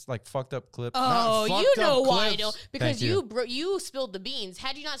sends like fucked up clips. Oh, fucked you up know why I clips. know. Because Thank you. you spilled the beans.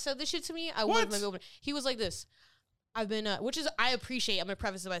 Had you not said this shit to me, I would have What? maybe opened. He was like this. I've been, which is I appreciate. I'm gonna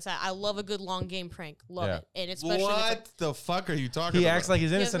preface it by saying I love a good long game prank. Love Yeah. it, and especially when it's like, What the fuck are you talking He about? acts like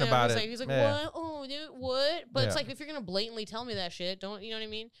he's innocent yeah, about he's it. like, he's like, Yeah. what? Oh, dude, what? But it's Yeah. like if you're gonna blatantly tell me that shit, don't you know what I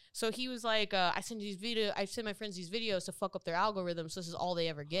mean? So he was like, I send my friends these videos to fuck up their algorithms. So this is all they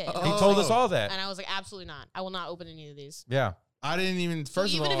ever get. Oh. He told us all that. And I was like, absolutely not. I will not open any of these. Yeah. I didn't even. So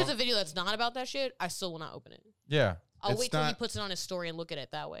First even of all, if it's a video that's not about that shit, I still will not open it. Yeah. I'll It's wait till he not- puts it on his story and look at it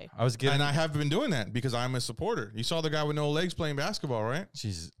that way. I was getting and I have been doing that because I'm a supporter. You saw the guy with no legs playing basketball, right?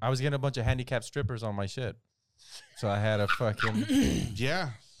 Jesus. I was getting a bunch of handicapped strippers on my shit. So I had a fucking Yeah.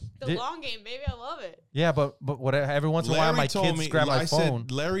 The Did- long game, baby, I love it. yeah, but what every once in a while my kids grab my phone.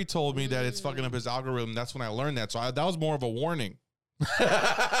 Said, Larry told me that it's fucking up his algorithm. That's when I learned that. So that was more of a warning.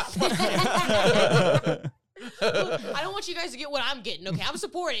 I don't want you guys to get what I'm getting. Okay, I'm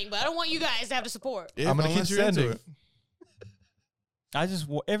supporting, but I don't want you guys to have to support. If- I'm gonna keep unless you're into sending. it. I just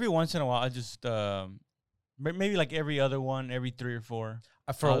every once in a while I just maybe like every other one, every 3 or 4.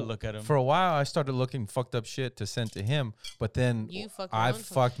 I'll look at 'em. For a while, I started looking fucked up shit to send to him, but then You fucked I your own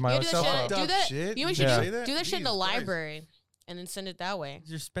fucked You do that myself shit- up. do Fucked that. up shit? You know what You you say do? that? Do that shit in the Jesus Christ. library and then send it that way.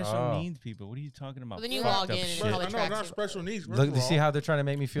 These are special Oh. needs people. What are you talking about? Well, then you Fucked log up in and shit. it probably I know, tracks not you. special needs. first Look, of you see all. how they're trying to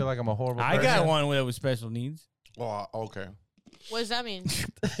make me feel like I'm a horrible I person? got one that was special needs. Oh, okay. What does that mean?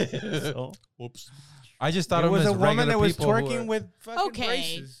 So. Whoops. I just thought There of was them a as woman regular that was people who twerking are- with fucking Okay,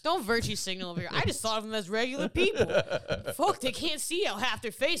 braces. don't virtue signal over here. I just thought of them as regular people. Fuck, they can't see out half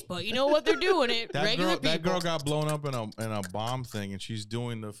their face, but you know what they're doing it. regular people. That girl got blown up in a bomb thing, and she's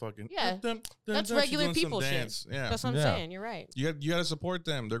doing the fucking Yeah, that's she's regular doing some people shit. dance. Yeah, That's what I'm Yeah. saying. You're right. you got to support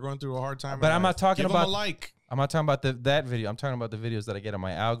them. They're going through a hard time. But in I'm life. not talking Give them about- a like. I'm not talking about that video. I'm talking about the videos that I get on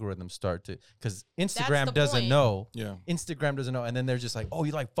my algorithm start to, because Instagram the doesn't point. know. Yeah, Instagram doesn't know, and then they're just like, "Oh,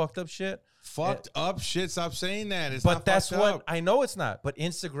 you like fucked up shit." fucked up shit. Stop saying that. It's But not that's fucked what up. I know it's not. But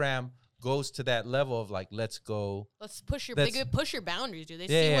Instagram goes to that level of like, let's go. Let's push your That's- push your boundaries, dude. They Yeah,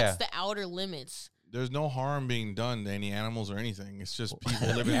 see yeah. what's the outer limits. There's no harm being done to any animals or anything. It's just people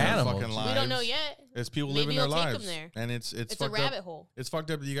living their Animals. fucking lives. We don't know yet. It's people Maybe living their you'll take 'em lives, there. and it's It's a fucked rabbit up. hole. It's fucked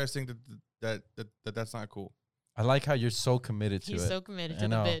up that you guys think that's not cool. I like how you're so committed to He's it. so committed I to the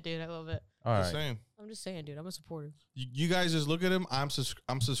know. bit, dude. I love it. All Just right. saying. I'm just saying, dude. I'm a supporter. You guys just look at him. I'm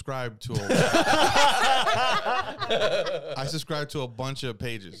subscribed to. I subscribe to a bunch of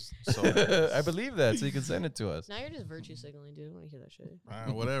pages. So I believe that, so you can send it to us. Now you're just virtue signaling, dude. I want to hear that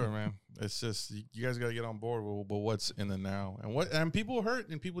shit. whatever, man. It's just you guys got to get on board with what's in the now and people hurt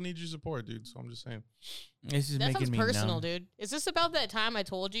and people need your support, dude. So I'm just saying. This is That making sounds me personal, numb. dude. Is this about that time I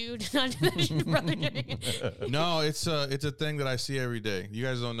told you to not do that shit, brother? No, it's a thing that I see every day. You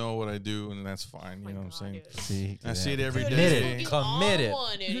guys don't know what I do, and that's fine. You know what I'm saying? See, I see it yeah. every Committed. day. He's Committed. on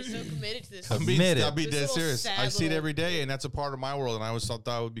one, dude. He's so committed to this. Committed. I'll be This dead little serious. sad I see it little- every day, and that's a part of my world. And I always thought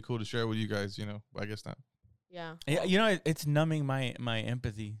it would be cool to share with you guys. You know, but I guess not. Yeah. Yeah, you know, it's numbing my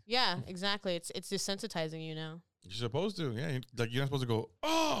empathy. Yeah, exactly. It's desensitizing you now. You're supposed to, yeah. Like you're not supposed to go,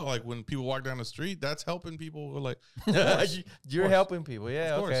 oh, like when people walk down the street. That's helping people. Who are like, You're course. helping people.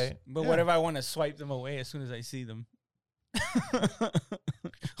 Yeah, Of course. okay. But Yeah. what if I want to swipe them away as soon as I see them?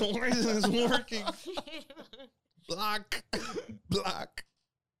 why isn't this working? Block.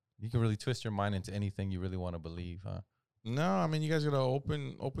 You can really twist your mind into anything you really want to believe, huh? No, I mean, you guys gotta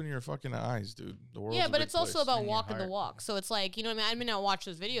open your fucking eyes, dude. The world's Yeah, a but big it's also place. about And your walking the heart. walk. So it's like, you know what I mean? I may not watch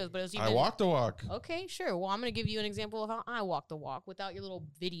those videos, but it was even. I walk the walk. Okay, sure. Well, I'm gonna give you an example of how I walk the walk without your little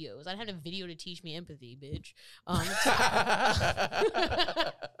videos. I had a video to teach me empathy, bitch.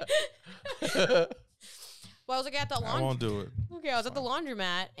 Well, I was like at the I laundry. won't do it. Okay, I was at the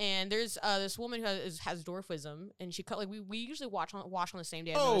laundromat, and there's this woman who has dwarfism, and she cut like we usually wash on the same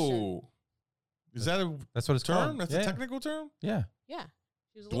day. I've noticed her. Oh, is that a That's what it's term? called. That's yeah. a technical term. Yeah. Yeah,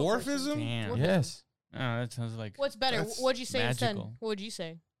 she was a little person. Dwarfism. Damn. Dwarfism. Yes. Oh, that sounds like What's better? That's What'd you say instead? magical. What would you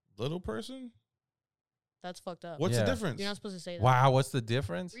say? Little person. That's fucked up. What's Yeah. the difference? You're not supposed to say that. Wow. What's the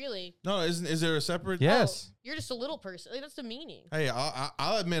difference? Really? No, is there a separate? Yes. Oh, you're just a little person. Like, that's the meaning. Hey,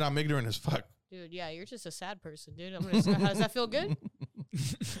 I'll admit I'm ignorant as fuck. Dude, yeah, you're just a sad person, dude. I'm gonna. How does that feel good?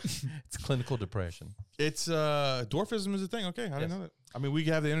 It's clinical depression. It's dwarfism is a thing. Okay, I didn't Yes. know that. I mean, we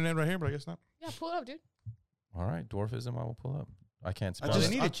have the internet right here, but I guess not. Yeah, pull it up, dude. All right. Dwarfism, I will pull up. I can't I spell they it.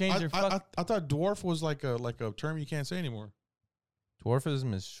 need to change their fuck- I thought dwarf was like a term you can't say anymore.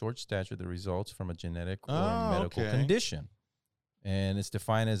 Dwarfism is short stature that results from a genetic or Oh, medical okay. condition. And it's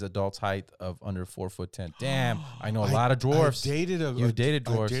defined as adult's height of under 4'10". Damn, I know a I- lot of dwarfs. I dated You dated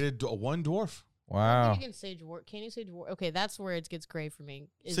I dwarfs. dated one dwarf. I Wow. think you can say dwarf. Can you say dwarf? Okay, that's where it gets gray for me.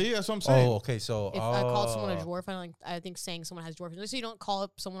 Is See, that's what I'm saying. Oh, okay. So if I called someone a oh. dwarf, I think saying someone has dwarfism. So you don't call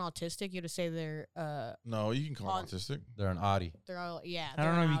up someone autistic. You have to say they're No, you can call On- them autistic. They're an oddie. they're all yeah. I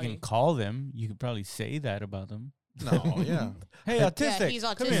don't know if you can call them. You could probably say that about them. No, yeah. Hey, Yeah, autistic. he's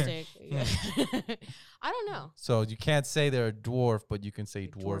come here. autistic. Yeah. I don't know. So you can't say they're a dwarf, but you can say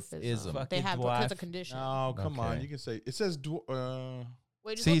Dwarfism. dwarfism. Fuck. They Fucking have because dwarf. of condition. No, come on. Okay. You can say it says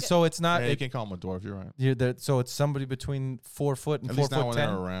Wait, just See, look at- so it's not. yeah, you It, can call him a dwarf. You're right. you're there, so it's somebody between 4 foot and At 4 least not foot when they're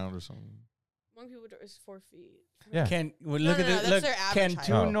 10. around or something. among people is 4 feet. Yeah. Can well, No, look no, at no, it. that's Look, their average can height.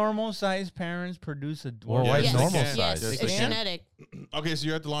 two Oh. normal sized parents produce a Or dwarf? why Yes, normal they can. Yes, size? Yes, it's they can. genetic. Okay, so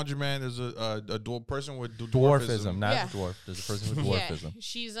you're at the laundromat. There's a person with Dwarfism, not Yeah. dwarf. There's a person with Yeah,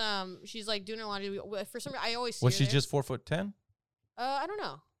 dwarfism. she's like doing her laundry. For some reason, I always see Was her she there. just 4'10"? I don't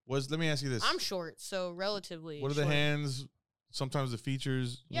know. Let me ask you this. I'm short, so relatively. What are the short. hands? Sometimes the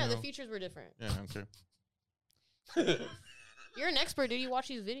features. Yeah, you the know? features were different. Yeah, okay. You're an expert, dude. You watch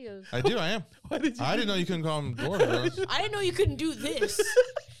these videos. I do. I am. I didn't know you couldn't call them dwarf, bro. I didn't know you couldn't do this.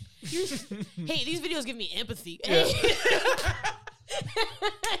 Hey, these videos give me empathy.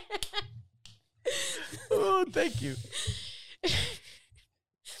 Oh, thank you.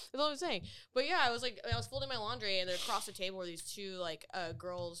 That's all I'm saying. But yeah, I was folding my laundry, and they're across the table were these two like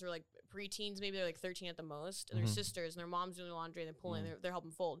girls who are like preteens, maybe they're like 13 at the most, and they're sisters, and their mom's doing the laundry, and they're pulling, they're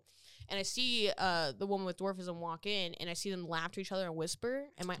helping fold. And I see the woman with dwarfism walk in, and I see them laugh to each other and whisper,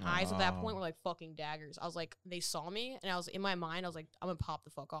 and my eyes at that point were like fucking daggers. I was like, they saw me, and I was in my mind, I was like, I'm gonna pop the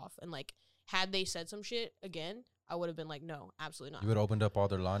fuck off. And like, had they said some shit again, I would have been like, no, absolutely not. You would have opened up all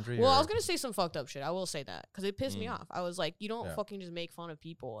their laundry? Well, or- I was gonna say some fucked up shit. I will say that because it pissed me off. I was like, you don't Yeah. fucking just make fun of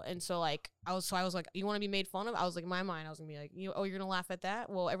people. And so like, I was like, you want to be made fun of? I was like, in my mind, I was gonna be like, you're gonna laugh at that?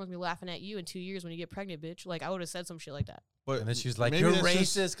 Well, everyone's gonna be laughing at you in 2 years when you get pregnant, bitch. Like, I would have said some shit like that. But And then she's like, maybe "You're that's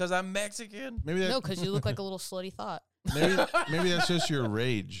just- racist because I'm Mexican." Maybe that, No, because you look like a little slutty thought. maybe that's just your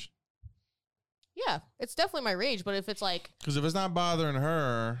rage. Yeah, it's definitely my rage. But if it's like, Because if it's not bothering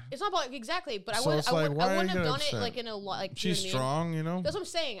her, it's not about exactly. But So it's I like, wouldn't why are have you done upset? it like in a like. she's you know what I mean? strong, you know. That's what I'm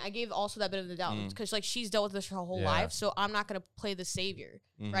saying. I gave also that bit of the doubt because like she's dealt with this her whole Yeah. life, so I'm not gonna play the savior,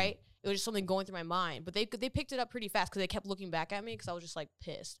 right? It was just something going through my mind, but they picked it up pretty fast because they kept looking back at me because I was just like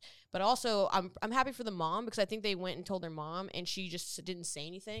pissed. But also, I'm happy for the mom because I think they went and told their mom and she just didn't say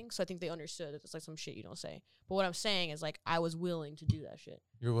anything. So I think they understood that it's like some shit you don't say. But what I'm saying is like I was willing to do that shit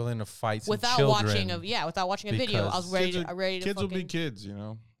You're willing to fight some without children. without watching a video. I was because ready Kids to are- ready to Kids will be fucking- kids, you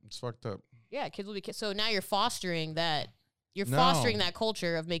know. It's fucked up. Yeah, kids will be kids. So now you're fostering that. You're No. fostering that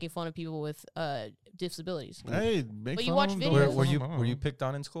culture of making fun of people with disabilities. Hey, make But fun you of watch them, videos. don't Were, make were fun you of them. were you picked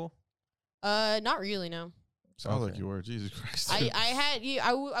on in school? Not really, no. Sounds like Okay. you were. Jesus Christ.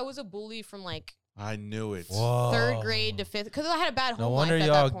 I was a bully from like I knew it. Whoa. 3rd grade to 5th because I had a bad No home wonder life at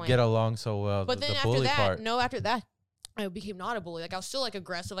y'all that point. get along so well. But the then after bully that, part. after that, I became not a bully. Like I was still like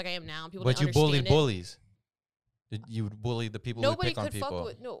aggressive, like I am now. People But you didn't bullied understand it. bullies. Did you bully the people Nobody who pick on could people? fuck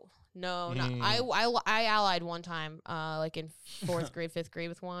with no. Mm. I allied one time, like in 4th grade, 5th grade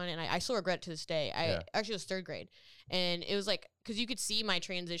with one, and I still regret it to this day. Yeah. Actually it was 3rd grade, and it was like because you could see my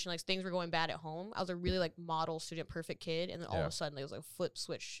transition, like things were going bad at home. I was a really like model student, perfect kid, and then all of Yeah. a sudden there was like a flip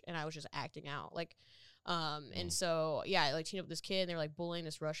switch, and I was just acting out like. Mm. And so yeah, I like teamed up with this kid, and they were like bullying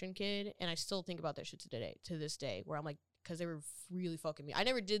this Russian kid, and I still think about that shit to this day, where I'm like, because they were really fucking me. I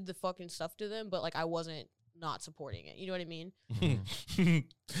never did the fucking stuff to them, but like I wasn't not supporting it. You know what I mean?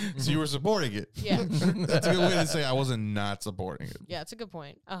 So you were supporting it. Yeah. That's a good way to say I wasn't not supporting it. Yeah, it's a good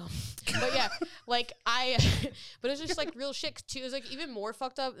point. But yeah, like but it was just like real shit too. It was like even more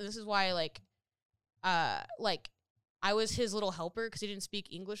fucked up. And this is why like I was his little helper because he didn't speak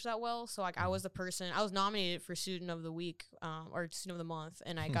English that well. So like I was the person, I was nominated for Student of the Week or Student of the Month.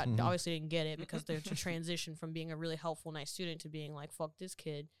 And I obviously didn't get it because there's a transition from being a really helpful, nice student to being like, fuck this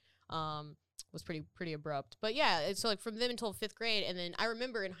kid. Was pretty abrupt. But yeah, so like from them until 5th grade. And then I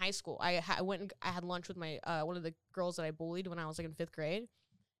remember in high school, I went and I had lunch with my, one of the girls that I bullied when I was like in 5th grade.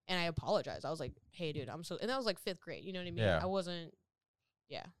 And I apologized. I was like, hey dude, and that was like 5th grade. You know what I mean? Yeah. I wasn't,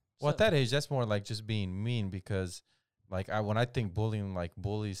 yeah. Well, at that age, that's more like just being mean because, like, when I think bullying, like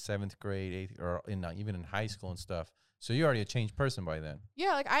bullies 7th grade, 8th, or even in high school and stuff. So you're already a changed person by then.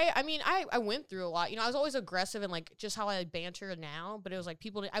 Yeah, like I mean, I went through a lot. You know, I was always aggressive and like just how I banter now. But it was like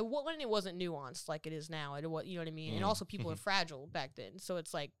people. When it wasn't nuanced like it is now. You know what I mean? And also people are fragile back then. So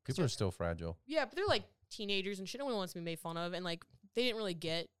it's like People are still fragile. yeah, but they're like teenagers and shit. No one wants to be made fun of, and like they didn't really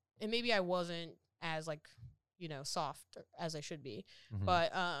get. And maybe I wasn't as like, you know, soft as I should be. Mhm.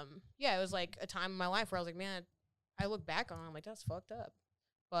 But yeah, it was like a time in my life where I was like, man, I look back on it, I'm like, that's fucked up.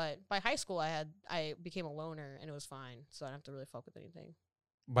 But by high school, I became a loner and it was fine, so I didn't have to really fuck with anything.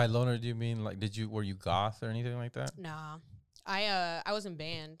 By loner, do you mean like were you goth or anything like that? Nah, I was in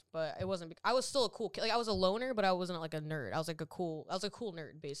band, but it wasn't. I was still a cool kid. Like I was a loner, but I wasn't like a nerd. I was a cool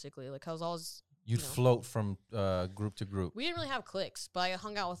nerd basically. Like I was always. You'd You know. float from group to group. We didn't really have cliques, but I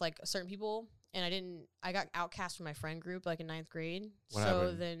hung out with like certain people, and I got outcast from my friend group like in 9th grade. What so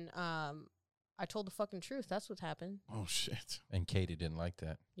happened? then I told the fucking truth. That's what happened. Oh shit. And Katie didn't like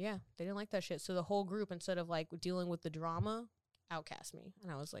that. Yeah, they didn't like that shit. So the whole group, instead of like dealing with the drama, outcast me.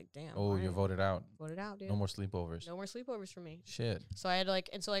 And I was like, damn. Oh, you're alright. voted out. Voted out, dude. No more sleepovers. No more sleepovers for me. Shit. So I had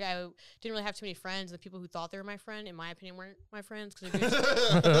like, and so like I didn't really have too many friends. The people who thought they were my friend, in my opinion, weren't my friends because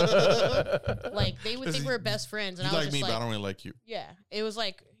like they would think we were best friends. And You I was like just me, like, but I don't really like you. yeah, it was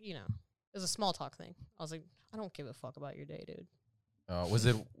like, you know, it was a small talk thing. I was like, I don't give a fuck about your day, dude.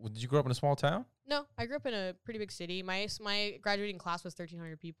 Did you grow up in a small town? No, I grew up in a pretty big city. My graduating class was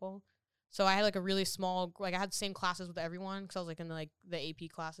 1,300 people. So I had like a really small, like I had the same classes with everyone because I was like in the AP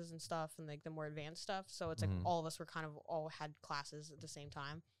classes and stuff and like the more advanced stuff. So it's like Mhm. all of us were kind of all had classes at the same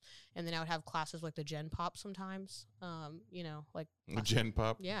time. And then I would have classes like the Gen Pop sometimes. You know, like, Gen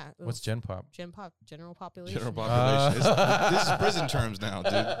Pop. yeah. it What's was Gen Pop? Gen Pop? General population. General population. This is prison terms now,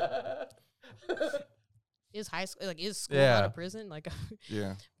 dude. Is high school, like, is school Yeah. out of prison? Like,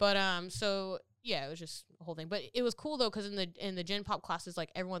 Yeah. but, so yeah, it was just a whole thing. But it was cool though, because in the Gen Pop classes,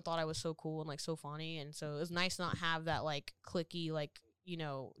 like everyone thought I was so cool and like so funny, and so it was nice to not have that like cliquey like, you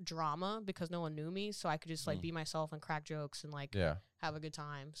know, drama because no one knew me, so I could just like be myself and crack jokes and like Yeah. have a good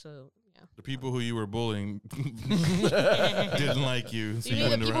time. So yeah, The people who you were bullying didn't like you. So you you mean the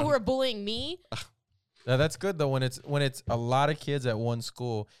went people around. who were bullying me? Now, that's good though. When it's a lot of kids at one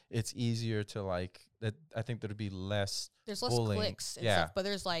school, it's easier to like that. I think there'd be less. There's less bullying. cliques and Yeah. stuff, but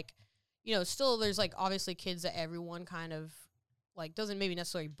there's like, you know, still there's like obviously kids that everyone kind of like doesn't maybe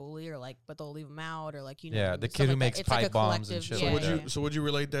necessarily bully or like, but they'll leave them out or like, you know, Yeah, and the stuff kid who like that. makes It's like a pipe bombs and collective- shit So yeah, would yeah, you yeah. so would you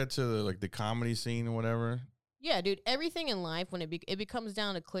relate that to the comedy scene or whatever? Yeah, dude, everything in life when it becomes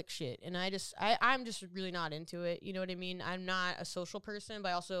down to click shit, and I'm just really not into it. You know what I mean? I'm not a social person,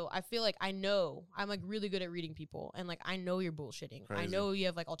 but also I feel like I'm like really good at reading people, and like I know you're bullshitting. I Crazy. know you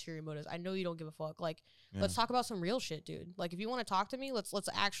have like ulterior motives. I know you don't give a fuck. Like, Yeah. let's talk about some real shit, dude. Like, if you want to talk to me, let's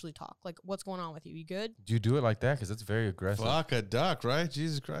actually talk. Like, what's going on with you? You good? Do you do it like that? Because it's very aggressive. Fuck a duck, right?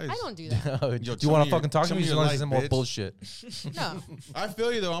 Jesus Christ. I don't do that. do Yo, you tell want me to fucking talk to tell me? me Or you your want to listen to life, more bitch. bullshit? No, I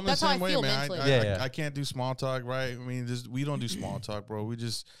feel you though. I'm That's the how same I way, feel man. mentally. Yeah. I can't do small talk, right? I mean, we don't do small talk, bro. We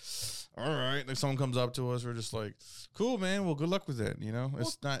just, all right. Like someone comes up to us, we're just like, cool, man. Well, good luck with that. You know,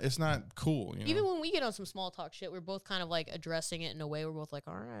 it's not cool. You know, even when we get on some small talk shit, we're both kind of like addressing it in a way we're both like,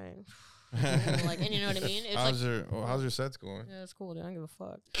 all right, like, and you know what I mean? It's how's like, your sets going? yeah, it's cool, dude. I don't give a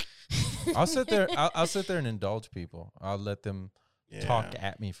fuck. I'll sit there. I'll sit there and indulge people. I'll let them talk Yeah.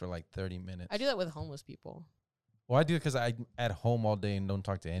 at me for like 30 minutes. I do that with homeless people. Well, I do because I'm at home all day and don't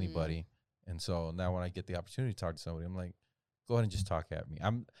talk to anybody. And so now when I get the opportunity to talk to somebody, I'm like, go ahead and just talk at me.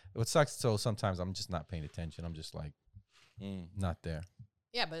 What sucks, so sometimes I'm just not paying attention. I'm just like not there.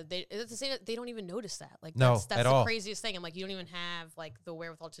 Yeah, but it's the same. They don't even notice that. Like, No, that's at the all. craziest thing. I'm like, you don't even have like the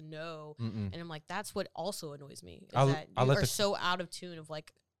wherewithal to know. Mm-mm. And I'm like, that's what also annoys me. Is I'll that let you are the- so out of tune of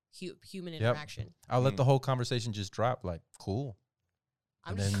like human Yep. interaction. I'll let the whole conversation just drop like, cool.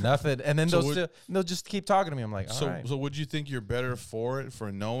 I'm And just, then nothing. And then So they'll just keep talking to me. I'm like, all So, right. so would you think you're better for it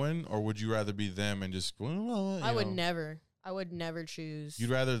for knowing, or would you rather be them and just? I would never. I would never choose. You'd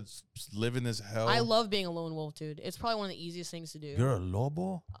rather live in this hell? I love being a lone wolf, dude. It's probably one of the easiest things to do. You're a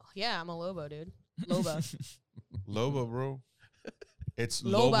lobo. Yeah, I'm a lobo, dude. Loba. Loba, bro. It's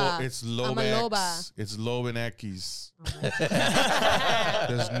Loba. Lobo. It's I'm a Lobex. loba. It's Lobenekis. Oh,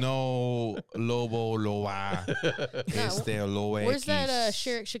 There's no Lobo Loa. It's the Loekis. where's that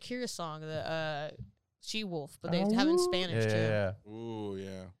Shakira song? The She Wolf, but they have it in Spanish too. Yeah. Ooh,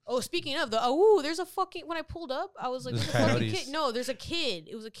 yeah. Oh, speaking of there's a fucking. When I pulled up, I was like, There's there's a fucking coyotes. kid. No, there's a kid.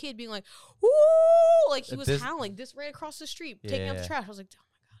 It was a kid being like, "Ooh!" Like he was This- howling. This right across the street, taking out the Yeah. trash. I was like, "Oh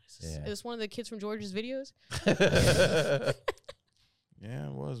my god, is this, Yeah. is this one of the kids from George's videos?" Yeah,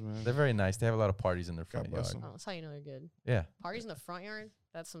 it was, man. They're very nice. They have a lot of parties in their God front bless yard. them. Oh, that's how you know they're good. Yeah. Parties in the front yard.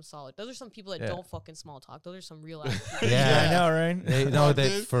 That's some solid. Those are some people that Yeah. don't fucking small talk. Those are some real ass people. Yeah. I know, right? They no, Fuck, they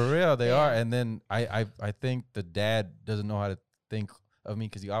dude. for real they are. Yeah. And then I think the dad doesn't know how to think of me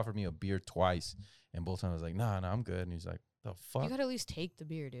because he offered me a beer twice, and both times I was like, nah, I'm good. And he's like, the You fuck. gotta at least take the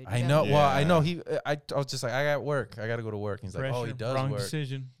beer, dude. You I gotta- know. Well, I know Yeah. he. I was just like, I got work. I got to go to work. And he's like, oh, he Pressure, does wrong work.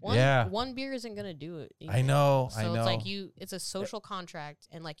 decision. Yeah. One beer isn't gonna do it. I either. know. So I know. it's like it's a social contract,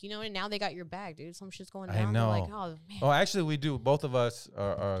 and like and now they got your bag, dude. Some shit's going I down. They're like, know. oh man, Oh, actually, we do. Both of us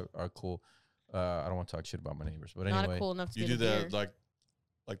are cool. I don't want to talk shit about my neighbors, but not anyway. cool enough to You get do a beer. the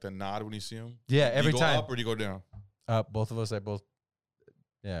like the nod when you see him. Yeah, Do every you go time. up or do you go down? Both of us. I both.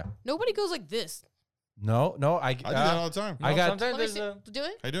 Yeah. Nobody goes like this. No. I. I do that all the time. I got- Sometimes Let me there's see. a, Do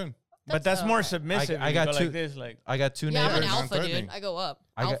it. How you doing? but that's more okay. submissive. I if got you go two- like this, like I got two Yeah, I'm an neighbors. alpha, dude. Non-threatening. I go up.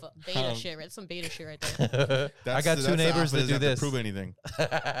 I got- Alpha, beta Um, shit, right? Some beta shit right there. I got two neighbors that do Doesn't have this. to prove anything.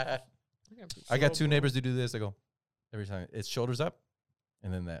 I got two neighbors that do this. I go every time. It's shoulders up,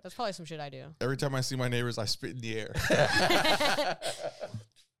 and then that. That's probably some shit I do. Every time I see my neighbors, I spit in the air.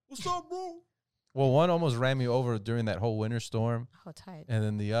 What's up, bro? Well, one almost ran me over during that whole winter storm, Oh, tight. and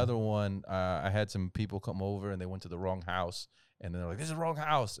then the other one, I had some people come over and they went to the wrong house, and they're like, "This is the wrong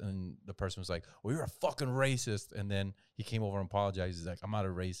house," and the person was like, "Well, you're a fucking racist," and then he came over and apologized. He's like, "I'm not a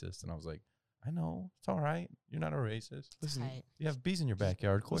racist," and I was like, "I know, it's all right. You're not a racist. Listen, Tight. you have bees in your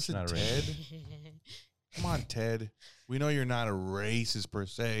backyard. Of course, Listen, you're not a Ted. racist." Come on, Ted. We know you're not a racist per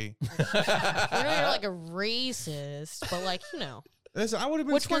se. I know you're like a racist, but like Listen, I would have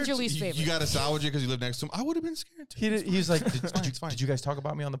been Which scared one's your too. least You favorite? got to salvage it because you live next to him. I would have been scared too. He was like, did, fine, you, it's fine. did you guys talk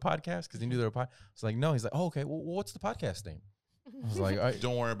about me on the podcast? Because he knew they were a podcast. I was like, no. He's like, oh, okay. Well, what's the podcast name? I was like,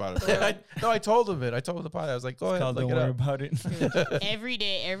 Don't worry about it. I told him it. I told him the podcast. I was like, go ahead, called look Don't it Worry up. About It. every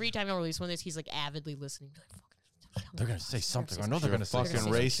day, every time I release one of this, he's like avidly listening. Be like, fuck. They're gonna say something. I know they're You're gonna a say fucking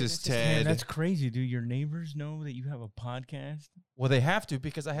something. racist, Man, Ted. that's crazy, dude. Your neighbors know that you have a podcast. Well, they have to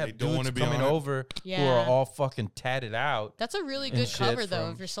because I They have don't dudes wanna be coming on it. over who Yeah. are all fucking tatted out. That's a really And good shit cover, though,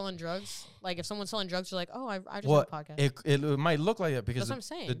 from- if you're selling drugs. Like, if someone's selling drugs, you're like, oh, I just Well, have a podcast. it might look like it because That's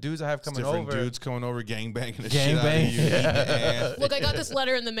what I'm the saying. dudes I have It's coming different over. dudes coming over, gangbanging the Gang shit out bang. of you. eating your ass. Look, I got this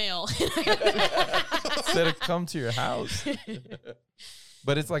letter in the mail. Instead of come to your house.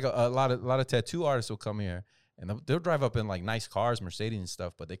 But it's like a lot of tattoo artists will come here and they'll drive up in like nice cars, Mercedes and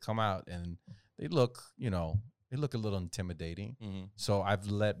stuff, but they come out and they look, they look a little intimidating. Mhm. So I've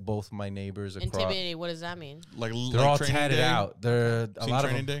let both my neighbors across. Intimidating. What does that mean? Like, They're all training tatted day? out. They're a Seen lot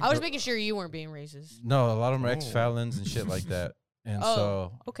of Training them. Day? I was making sure you weren't being racist. No, a lot of them are Oh. ex-felons and shit like that. And Oh.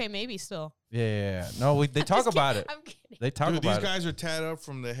 so, Okay, maybe still. yeah. No, they I'm talk just about kidding. it. I'm kidding. They talk Dude, these about it. guys are tatted up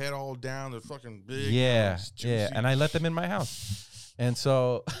from the head all down. They're fucking big. Yeah, it's yeah. juicy. And I let them in my house. And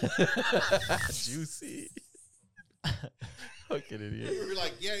so, juicy. Fucking idiot. You're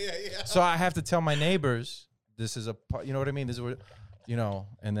like, yeah. So I have to tell my neighbors, this is a part, you know what I mean? This is what,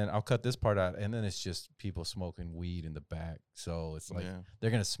 and then I'll cut this part out. And then it's just people smoking weed in the back. So it's like, Yeah.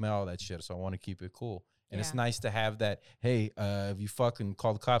 they're going to smell that shit. So I want to keep it cool. And it's Yeah. nice to have that, hey, if you fucking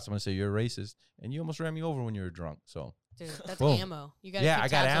call the cops, I'm going to say you're a racist. And you almost ran me over when you were drunk. So Dude, that's Boom. ammo. You gotta yeah, keep I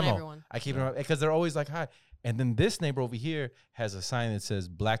got tabs on ammo. everyone. I keep it because they're always like, hi. And then this neighbor over here has a sign that says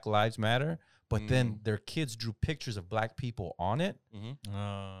Black Lives Matter. But then their kids drew pictures of black people on it.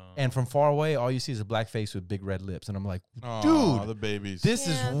 And from far away, all you see is a black face with big red lips. And I'm like, Aw, dude, the babies. this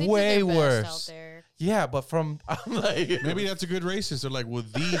Yeah, is they did way their best worse. Out there. Yeah, but I'm like, Maybe that's a good racist. They're like, well,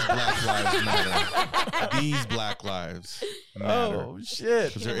 these black lives matter. These black lives matter. oh shit.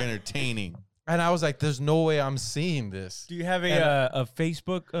 Because they're entertaining. And I was like, there's no way I'm seeing this. Do you have And, a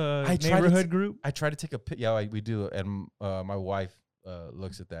Facebook I tried to neighborhood t- group? I try to take a pic. Yeah, we do. And my wife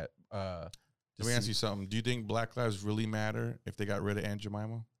looks at that. Let me ask you something. Do you think black lives really matter if they got rid of Aunt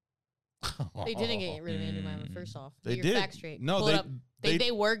Jemima? They didn't get rid of Aunt Jemima. First off, They Get your did. facts straight. No, Pull it they- up. they-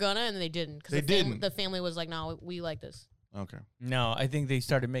 They were gonna, and they didn't. Because They didn't. The family was like, "No, we like this." Okay. No, I think they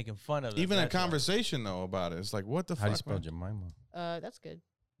started making fun of them. Even a that's why. conversation, though, about it. It's like, what the How do you fuck? spell man? Jemima? That's good.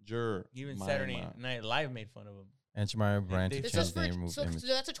 Even Saturday Night Live made fun of them. Aunt Jemima brand to This This is change for name, remove so image.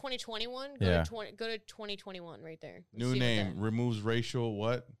 that's a 2021. Go Yeah. to go to 2021 right there. Let's New see what name that- removes racial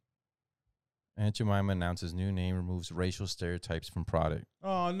what? Aunt Jemima announces new name, removes racial stereotypes from product.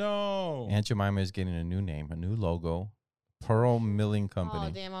 Oh no. Aunt Jemima is getting a new name, a new logo. Pearl Milling Oh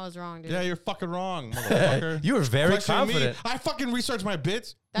Company. damn, I was wrong, dude. Yeah, you're fucking wrong, motherfucker. You were very Questioning me. confident. I fucking researched my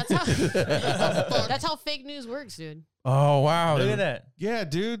bits. That's how that's how fake news works, dude. Oh wow! Look at that. Yeah,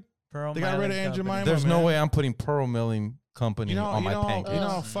 dude. Pearl They got rid of Milling Aunt Company. Jemima. There's no man. way I'm putting Pearl Milling Company on my pancakes. You know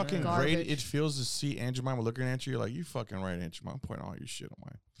how Ugh, fucking garbage. great it feels to see Aunt Jemima looking at you. You're like, you fucking right, Aunt Jemima. I'm pointing all your shit on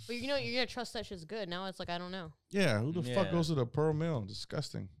my. But you know you're gonna trust that shit's good. Now it's like I don't know. Yeah, who the fuck Yeah. goes to the Pearl Mill?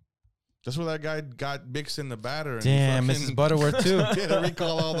 Disgusting. That's where that guy got mixed in the batter. And he Damn, fucking Mrs. Butterworth too. had to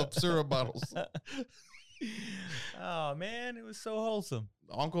recall all the syrup bottles. Oh man, it was so wholesome.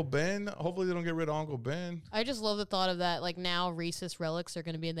 Uncle Ben. Hopefully they don't get rid of Uncle Ben. I just love the thought of that. Like now, racist relics are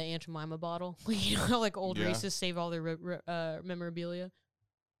gonna be in the Aunt Jemima bottle. You know how like old Yeah. racists save all their memorabilia.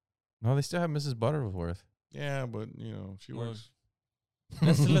 No, they still have Mrs. Butterworth. Yeah, but you know she Well, works.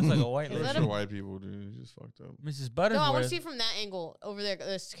 That still looks like a white Is lady. that Works a- for white people, dude. It's just fucked up. Mrs. No, I want to Butterworth. see it from that angle over there.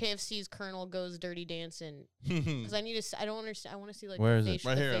 This KFC's Colonel goes dirty dancing because I need to. I don't understand. I want to see like Where the is it? facial-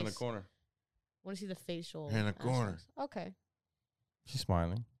 Right the here in the face. corner. I want to see the facial. In the corner. aspects. Okay, She's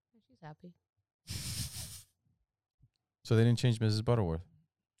smiling. she's happy. So they didn't change Mrs. Butterworth.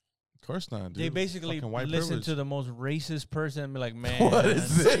 Of course not, dude. They basically Fucking white listen privilege. to the most racist person and be like, man. What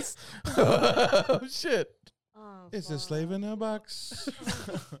is this? Oh shit! Oh, It's a slave in a box.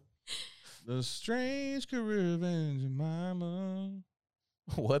 The strange career of Aunt Jemima.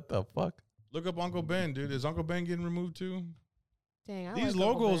 What the fuck? Look up Uncle Ben, dude. Is Uncle Ben getting removed too? Dang, I These like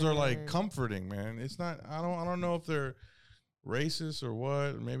Uncle logos are like Ben. comforting, man. It's not. I don't know if they're racist or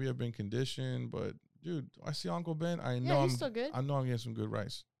what. Maybe I've been conditioned, but dude, I see Uncle Ben. I know Yeah, I'm. he's still good. I know I'm getting some good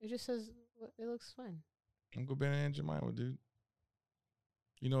rice. It just says it looks fine. Uncle Ben and Aunt Jemima, dude.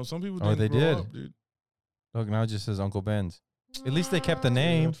 You know, some people. Oh, didn't they grow did. Up, dude. Look, now it just says Uncle Ben's. At least they kept the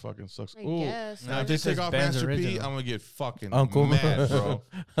name. That fucking sucks. I Ooh. guess. Now No, if it they just take says off Ben's Master P, original. I'm gonna get fucking Uncle mad, bro.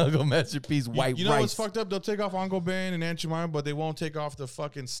 Uncle Master P's white You know rice. what's fucked up? They'll take off Uncle Ben and Aunt Jemima, but they won't take off the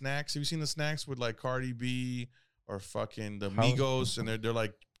fucking snacks. Have you seen the snacks with like Cardi B or fucking the How- Migos, and they're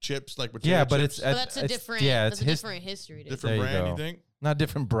like chips, like potato Yeah, but chips. it's But that's a different. Yeah, that's it's a his different history. Dude. different There you brand. You go. think? not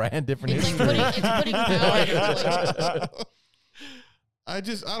different brand, different It's like history. putting power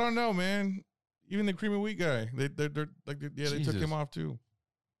into, I don't know, man. Even the cream of wheat guy, they're like, they took Jesus. him off too.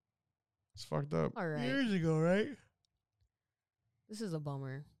 It's fucked up. All right, ago, right? this is a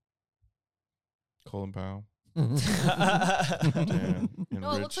bummer. Colin Powell. No,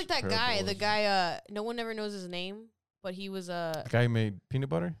 it looks Enriched like that guy. The parables. guy. No one ever knows his name, but he was The guy who made peanut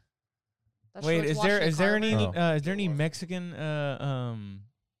butter. that Wait, short is there Washington any Carver. is there any Mexican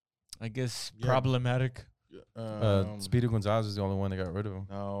I guess Yeah. problematic? Speedy Gonzalez is the only one that got rid of him.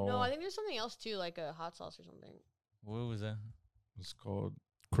 No, No, I think there's something else too, like a hot sauce or something. What was that? it's called.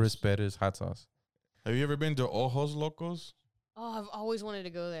 Chris Bettis hot sauce. Have you ever been to Ojos Locos? Oh, I've always wanted to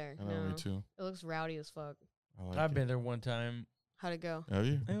go there. I know, No. me too. It looks rowdy as fuck. I like I've it. been there one time. How'd it go? Have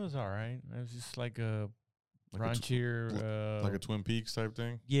you? It was all right. It was just like a Like a raunchier. Like a Twin Peaks type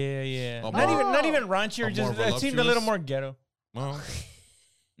thing? yeah, yeah. Oh, Not more- even not even raunchier. more Just of a it seemed a little voluptuous? more ghetto. Well,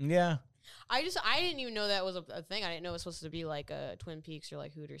 Yeah. I didn't even know that was a thing. I didn't know it was supposed to be like a Twin Peaks or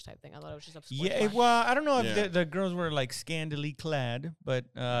like Hooters type thing. I thought it was just a sports Yeah, bar. well, I don't know if Yeah. the girls were like scantily clad, but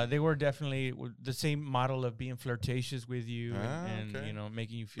they were definitely the same model of being flirtatious with you Ah, and okay. you know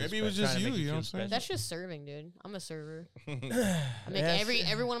making you feel. Maybe it was trying just to make you, you know feel what I'm saying? special. That's just serving, dude. I'm a server. I make Yes.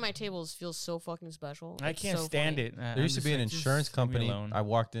 every one of my tables feels so fucking special. I It's can't so stand funny. it. There used to be an insurance leave me company alone. I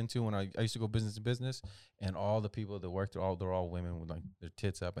walked into when I used to go business to business, and all the people that worked there, they're all women with like their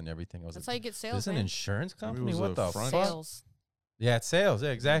tits up and everything. I was That's how like, you get this sales, is an man. insurance Maybe it company? was What a the front. fuck? Sales. Yeah, it's sales. Yeah,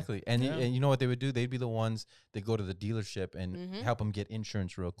 exactly. And Yeah. and you know what they would do? They'd be the ones that go to the dealership and Mhm. help them get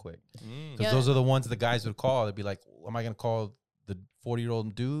insurance real quick. Mm. Because Yeah. those are the ones the guys would call. They'd be like, am I going to call the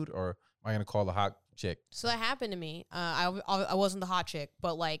 40-year-old dude or am I going to call the hot chick? So that happened to me. I wasn't the hot chick,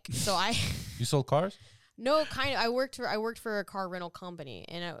 but like, so I. You sold cars? No, kind of. I worked for a car rental company,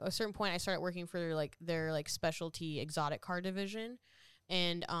 and at a certain point, I started working for like their like specialty exotic car division,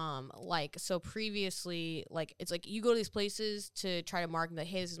 and like so previously, like it's like you go to these places to try to market that,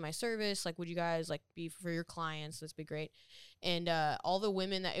 hey, this is my service. Like, would you guys like be for your clients? This would be great. And all the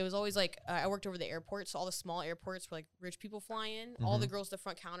women that it was always like I worked over the airport, so all the small airports where like rich people fly in. All the girls at the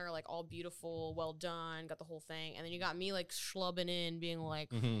front counter are like all beautiful, well done, got the whole thing, and then you got me like schlubbing in, being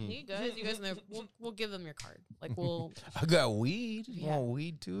like, you guys, and they're- we'll give them your card, like we'll. I got weed. You Yeah. want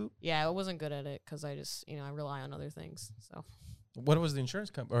weed too? Yeah, I wasn't good at it because I just I rely on other things. So What was the insurance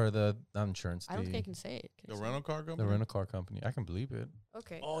company or the not insurance? I don't think I the, can say it. Can I The say rental car the company. rental car company. I can believe it. it?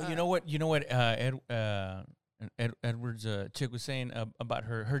 Okay. Oh, you know what? You know what? Edward's chick was saying about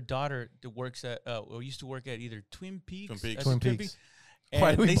her daughter that works at used to work at either Twin Peaks. Twin Peaks. Twin Peaks. And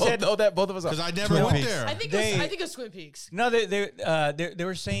Why do we they both said know that? Both of us are. Because I never Twin went Peaks. there. I think They- I think it's Twin Peaks. No, they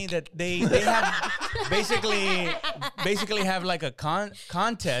were saying that they have basically have like a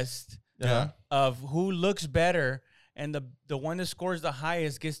contest Yeah. of who looks better, and the one that scores the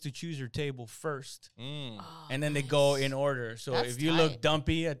highest gets to choose your table first, Mm. and then they go in order. So That's if you tight. look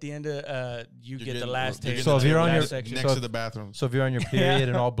dumpy at the end of you get the last you're table. So if you're on last your- section. next So- to the bathroom. So if you're on your period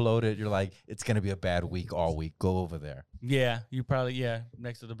and all bloated, you're like, it's gonna be a bad week all week. Go over there. yeah, you probably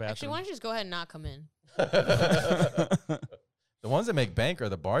next to the bathroom. Actually, why don't you just go ahead and not come in? The ones that make bank are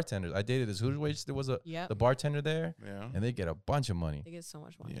the bartenders. I dated this Hooters waitress. There was Yep. the bartender there, Yeah. and they get a bunch of money. They get so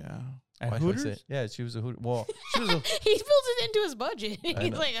much money. Yeah. At Why should I say- Hooters? Yeah, she was a Hooters. Well, she was a, He builds it into his budget. He's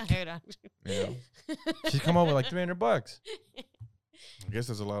know. like, hold on. Yeah. she'd come over like $300. I guess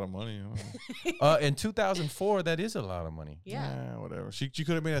that's a lot of money. In 2004, that is a lot of money. Yeah. Whatever. She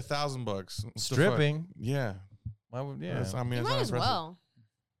could have made $1,000 bucks. What the fuck? Stripping. Yeah. Why would, yeah. That's- I mean, You that's might not as impressive. well.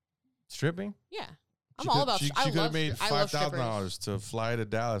 Stripping? Yeah. She I'm all could- about. She, I could love have made stri- I love strippers. $5,000 to fly to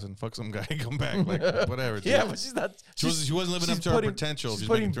Dallas and fuck some guy and come back. Like whatever. dude. Yeah, but she's not. She wasn't living up she's to her putting- potential. She's She's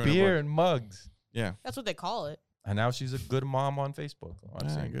putting making $300 beer bucks. in mugs. Yeah. That's what they call it. And now she's a good mom on Facebook. I'm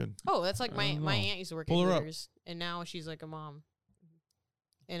Yeah, saying. good. Oh, that's like I my don't my know. aunt used to work Pull at her up. Hooters, and now she's like a mom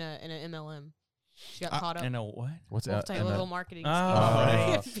in an MLM. She got I- caught up. And a what? What's Multi-level marketing. Oh,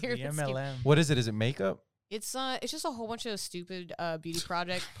 right. scheme. the Pyramid scheme. MLM. What is it? Is it makeup? It's just a whole bunch of stupid beauty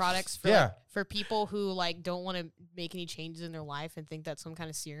products for Yeah. like, for people who like don't want to make any changes in their life and think that some kind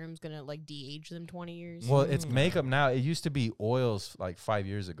of serum's gonna like de-age them 20 years. Well, it's makeup now. It used to be oils like 5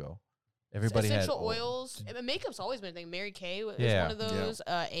 years ago. Everybody had essential oil. oils. I mean, makeup's always been a thing. Mary Kay is Yeah. one of those.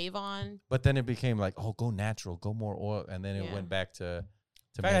 Avon. But then it became like, oh, go natural, go more oil, and then it Yeah. went back to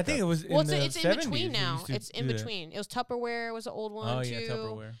In fact, I think it was. Well, in the it's in 70s between they now. used to It's in do that. between. It was Tupperware was the old one Oh too. yeah,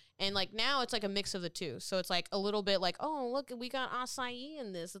 Tupperware. And like now it's like a mix of the two. So it's like a little bit like, oh look, we got acai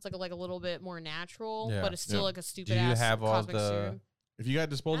in this. It's like a little bit more natural, Yeah. but it's still Yeah. like a stupid you ass have all cosmic the- serum. If you got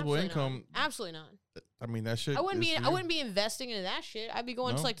disposable Absolutely income, not. Absolutely not. I mean that shit. I wouldn't is be. for I you. wouldn't be investing into that shit. I'd be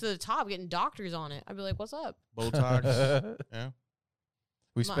going No? to like to the top, getting doctors on it. I'd be like, "What's up?" Botox. Yeah.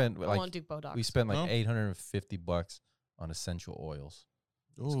 we I'm not- spent I like want to do Botox. we spent like No? $850 on essential oils.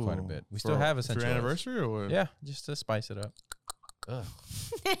 It's quite a Ooh, bit. We still have for essential your oils. anniversary or what? Yeah, just to spice it up. Ugh.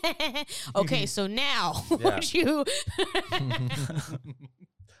 Okay, so now Yeah. would you?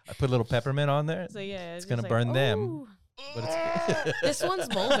 I put a little peppermint on there. So yeah, It's just gonna like, burn them. "Ooh, But it's this one's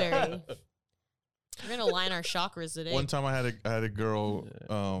mulberry. We're gonna line our chakras today. One time I had a girl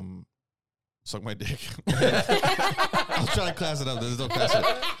suck my dick. I was trying to class it up. There's no class it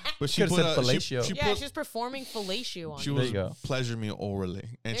up. But she Could've put said fellatio. she yeah, put, she's performing fellatio on. she me. There was you go. pleasure me orally,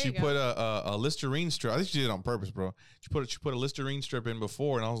 and There she you go. put a Listerine strip. I think she did it on purpose, bro. She put a Listerine strip in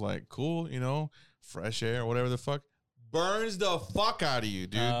before, and I was like, cool, fresh air, whatever the fuck. Burns the fuck out of you,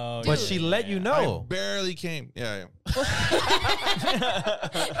 dude. Oh, but Dude. she let you I know. barely came. Yeah.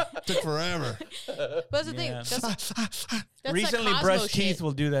 Took forever. But that's the thing. Yeah. That's Recently, that Cosmo brushed shit. teeth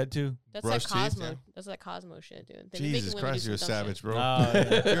will do that too. That's Brush that teeth, Cosmo. yeah. That's that Cosmo shit, dude. They be Jesus making women Christ, do you're a some dumb savage, shit. bro. Oh,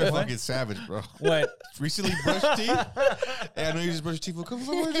 yeah. You're a fucking savage, bro. What? Recently brushed teeth. Hey, I know you just brushed your teeth. Well, come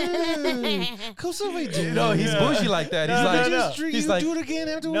somewhere, dude. Come somewhere, dude. No, he's Yeah. bougie like that. He's No, like, no, no. he's like, do it again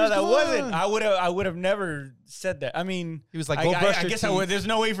afterwards. No, that come wasn't. on. I would have never said that. I mean, he was like, I, go I- brush I your guess teeth. I would. There's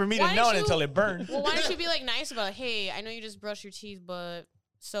no way for me Why to know don't it you- until it burned. Well, why don't you be like nice about it? Hey, I know you just brushed your teeth, but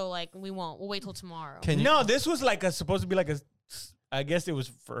so like we won't. We'll wait till tomorrow. Can you? No, this was like supposed to be like a. I guess it was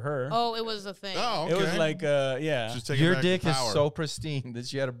for her. Oh, it was a thing. Oh, okay. It was like yeah. Just taking Your back the dick is power. so pristine that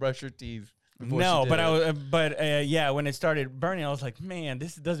she had to brush her teeth. before she No, did but it. I was, yeah. When it started burning, I was like, man,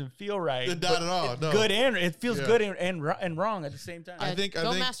 this doesn't feel right. Not But at all, it's no. Good and it feels Yeah. good and wrong at the same time. Yeah, I think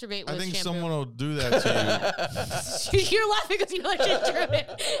don't masturbate I with think shampoo. someone will do that to You're laughing because you know like shit through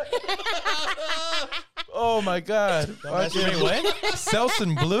it. Oh my God. Don't Wait, mess what?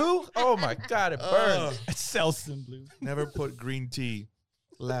 Selsun Blue? Oh my God, it burns. It's Selsun Blue. you. Never put green tea,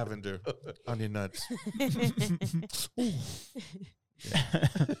 lavender on your nuts.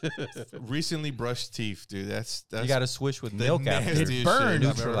 Recently brushed teeth, dude. That's You got to swish with the milk after. nastiest It burned. shit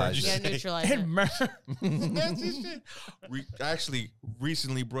I've ever heard Neutralize you You gotta say. neutralize It it. burned. Nasty shit. Actually,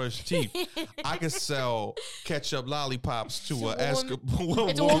 recently brushed teeth. I could sell ketchup lollipops to a It's a Esco.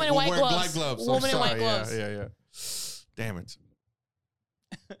 It's a woman in white wearing gloves. gloves. Woman I'm in white sorry. gloves. Yeah. Damn it.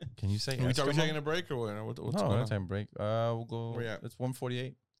 Can you say Are we Eskimo? taking a break or what? What's No, going no on? time break. We'll go. Where you at? It's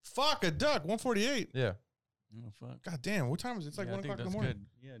 1:48. Fuck a duck. 148. Yeah. Oh fuck. God damn, what time is it? It's like Yeah, I 1 think o'clock in the that's morning.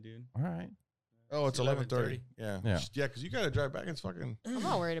 good. Yeah, dude. All right. Oh, it's 11:30. 11:30. Yeah. Yeah. Yeah, because you got to drive back. It's fucking. I'm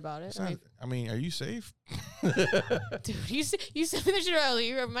not worried about it. It's not, I mean, are you safe? Dude, you sent me the shit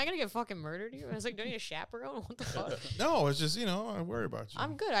earlier. Am I gonna get fucking murdered here? I was like, do I need a chaperone? What the fuck? No, it's just, I worry about you.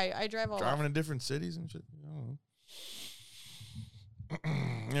 I'm good. I drive all. Driving in different cities and shit. I don't know.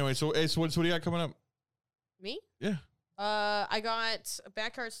 Anyway, so what do you got coming up? Me? Yeah. I got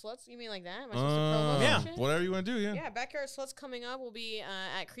Backyard Sluts. You mean like that? Am I supposed to promo some Yeah. shit? Whatever you want to do, yeah. Yeah, Backyard Sluts coming up will be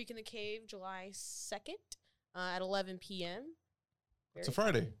at Creek in the Cave July 2nd at 11 p.m. It's a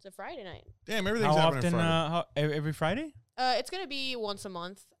Friday. It's a Friday night. Damn, everything's How happening often? Friday. Every Friday? It's going to be once a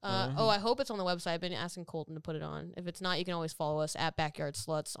month. Oh, I hope it's on the website. I've been asking Colton to put it on. If it's not, you can always follow us at Backyard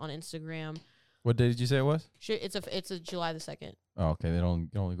Sluts on Instagram. What day did you say it was? It's a July the 2nd. Oh, okay. It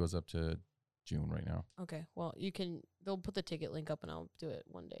only goes up to June right now. Okay, well, they'll put the ticket link up and I'll do it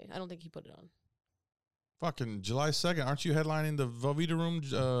one day. I don't think he put it on. Fucking July 2nd. Aren't you headlining the Velveeta Room?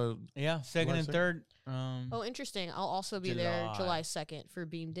 Yeah, second July and 2nd? third. Oh, interesting. I'll also be there July. July 2nd for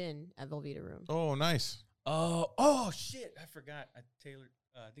Beamed In at Velveeta Room. Oh, nice. Oh shit! I forgot. I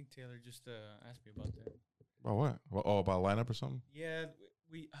think Taylor just asked me about that. About what? About lineup or something? Yeah,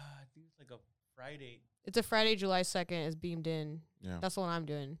 we I think it's like a Friday. It's a Friday, July 2nd is Beamed In. Yeah. That's the one I'm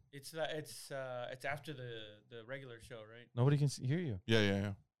doing. It's after the regular show, right? Nobody can hear you.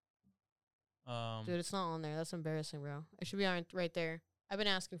 Yeah. Dude, it's not on there. That's embarrassing, bro. It should be on right there. I've been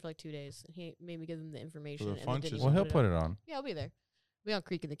asking for like 2 days. And he made me give him the information. the and they funches. didn't Well, even he'll put it on. Yeah, I'll be there. We'll be on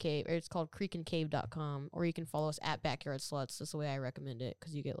Creek in the Cave. Or it's called creekandcave.com. Or you can follow us at Backyard Sluts. That's the way I recommend it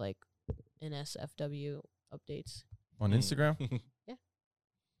because you get like NSFW updates. On Instagram?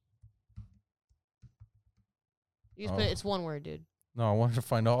 You just put it, it's one word, dude. No, I wanted to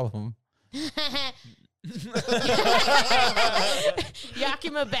find all of them.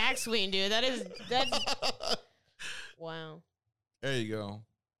 Yakima backswing, dude. That's wow. There you go.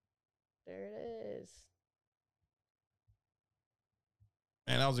 There it is.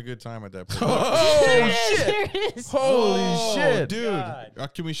 Man, that was a good time at that point. There it is. There it is. Holy shit. Dude.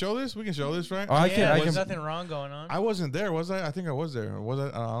 God. Can we show this? We can show this, right? Oh, I There's can. nothing wrong going on. I wasn't there, was I? I think I was there. Was I?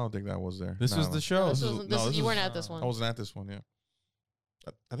 I don't think that was there. This was No. the show. This is- wasn't- no, this- this you is- weren't at this one. I wasn't at this one, yeah.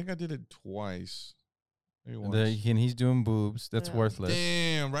 I think I did it twice. Maybe once. And he's doing boobs. That's Yeah. worthless.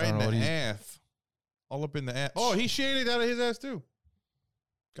 Damn, right I in don't know the what he's- ass. All up in the ass. Oh, he shaded out of his ass too.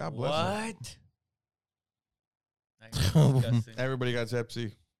 God bless him. What? Nice. Disgusting. Everybody got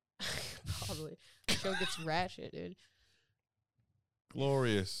Pepsi. Probably. The show gets ratchet, dude.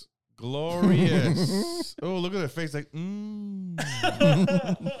 Glorious. Glorious. Oh, look at their face. Like,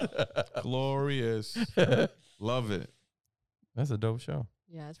 glorious. Love it. That's a dope show.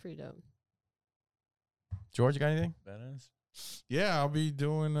 Yeah, it's pretty dope. George, you got anything? Badass. Yeah, I'll be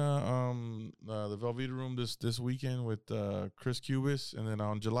doing the Velveeta Room this weekend with Chris Cubis, and then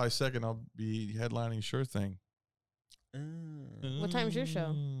on July 2nd I'll be headlining Sure Thing. What time's your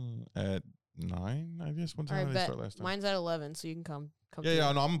show? At 9, I guess. What All time right, did they bet. start last time? Mine's at 11, so you can come. Yeah,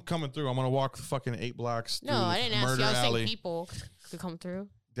 through. no, I'm coming through. I'm gonna walk the fucking 8 blocks. No, through I the didn't ask Murder you. I was Alley saying people to come through.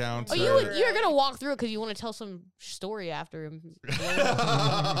 down Oh, to. you're gonna walk through it because you want to tell some story after him.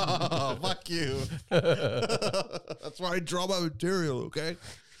 Fuck you. That's why I draw my material. Okay.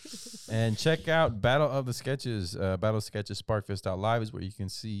 And check out Battle of the Sketches. Battle of Sketches Sparkfest.live is where you can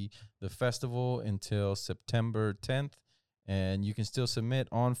see the festival until September 10th. And you can still submit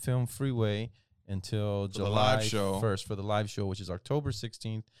on Film Freeway until the July live show. 1st for the live show, which is October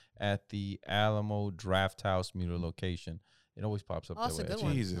 16th at the Alamo Draft House Mueller location. It always pops up Oh, that's a that way. good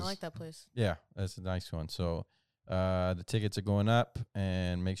one. Jesus. I like that place. Yeah, that's a nice one. So the tickets are going up,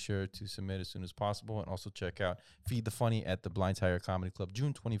 and make sure to submit as soon as possible. And also check out Feed the Funny at the Blind Tiger Comedy Club,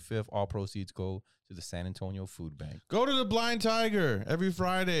 June 25th. All proceeds go to the San Antonio Food Bank. Go to the Blind Tiger every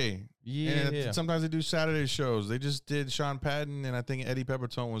Friday. Yeah. And sometimes they do Saturday shows. They just did Sean Patton, and I think Eddie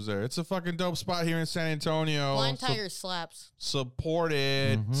Peppertone was there. It's a fucking dope spot here in San Antonio. Blind Tiger slaps. Support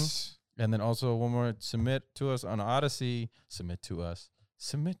it. Mhm. And then also one more, submit to us on Odyssey. Submit to us.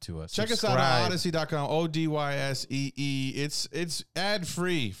 Check us out on odyssey.com. ODYSEE. It's ad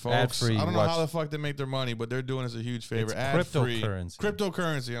free, folks. Ad-free, I don't know watch- how the fuck they make their money, but they're doing us a huge favor. It's Ad free. cryptocurrency.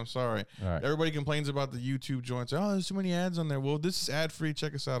 Cryptocurrency. I'm sorry. All right. Everybody complains about the YouTube joints. Oh, there's too many ads on there. Well, this is ad free.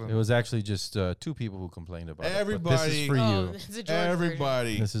 Check us out. It was actually just 2 people who complained about it. Everybody- But this is for Oh, you. it's a George version.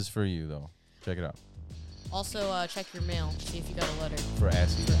 Everybody. This is for you, though. Check it out. Also, check your mail. See if you got a letter. For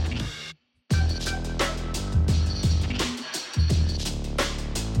Assy. For Ashley.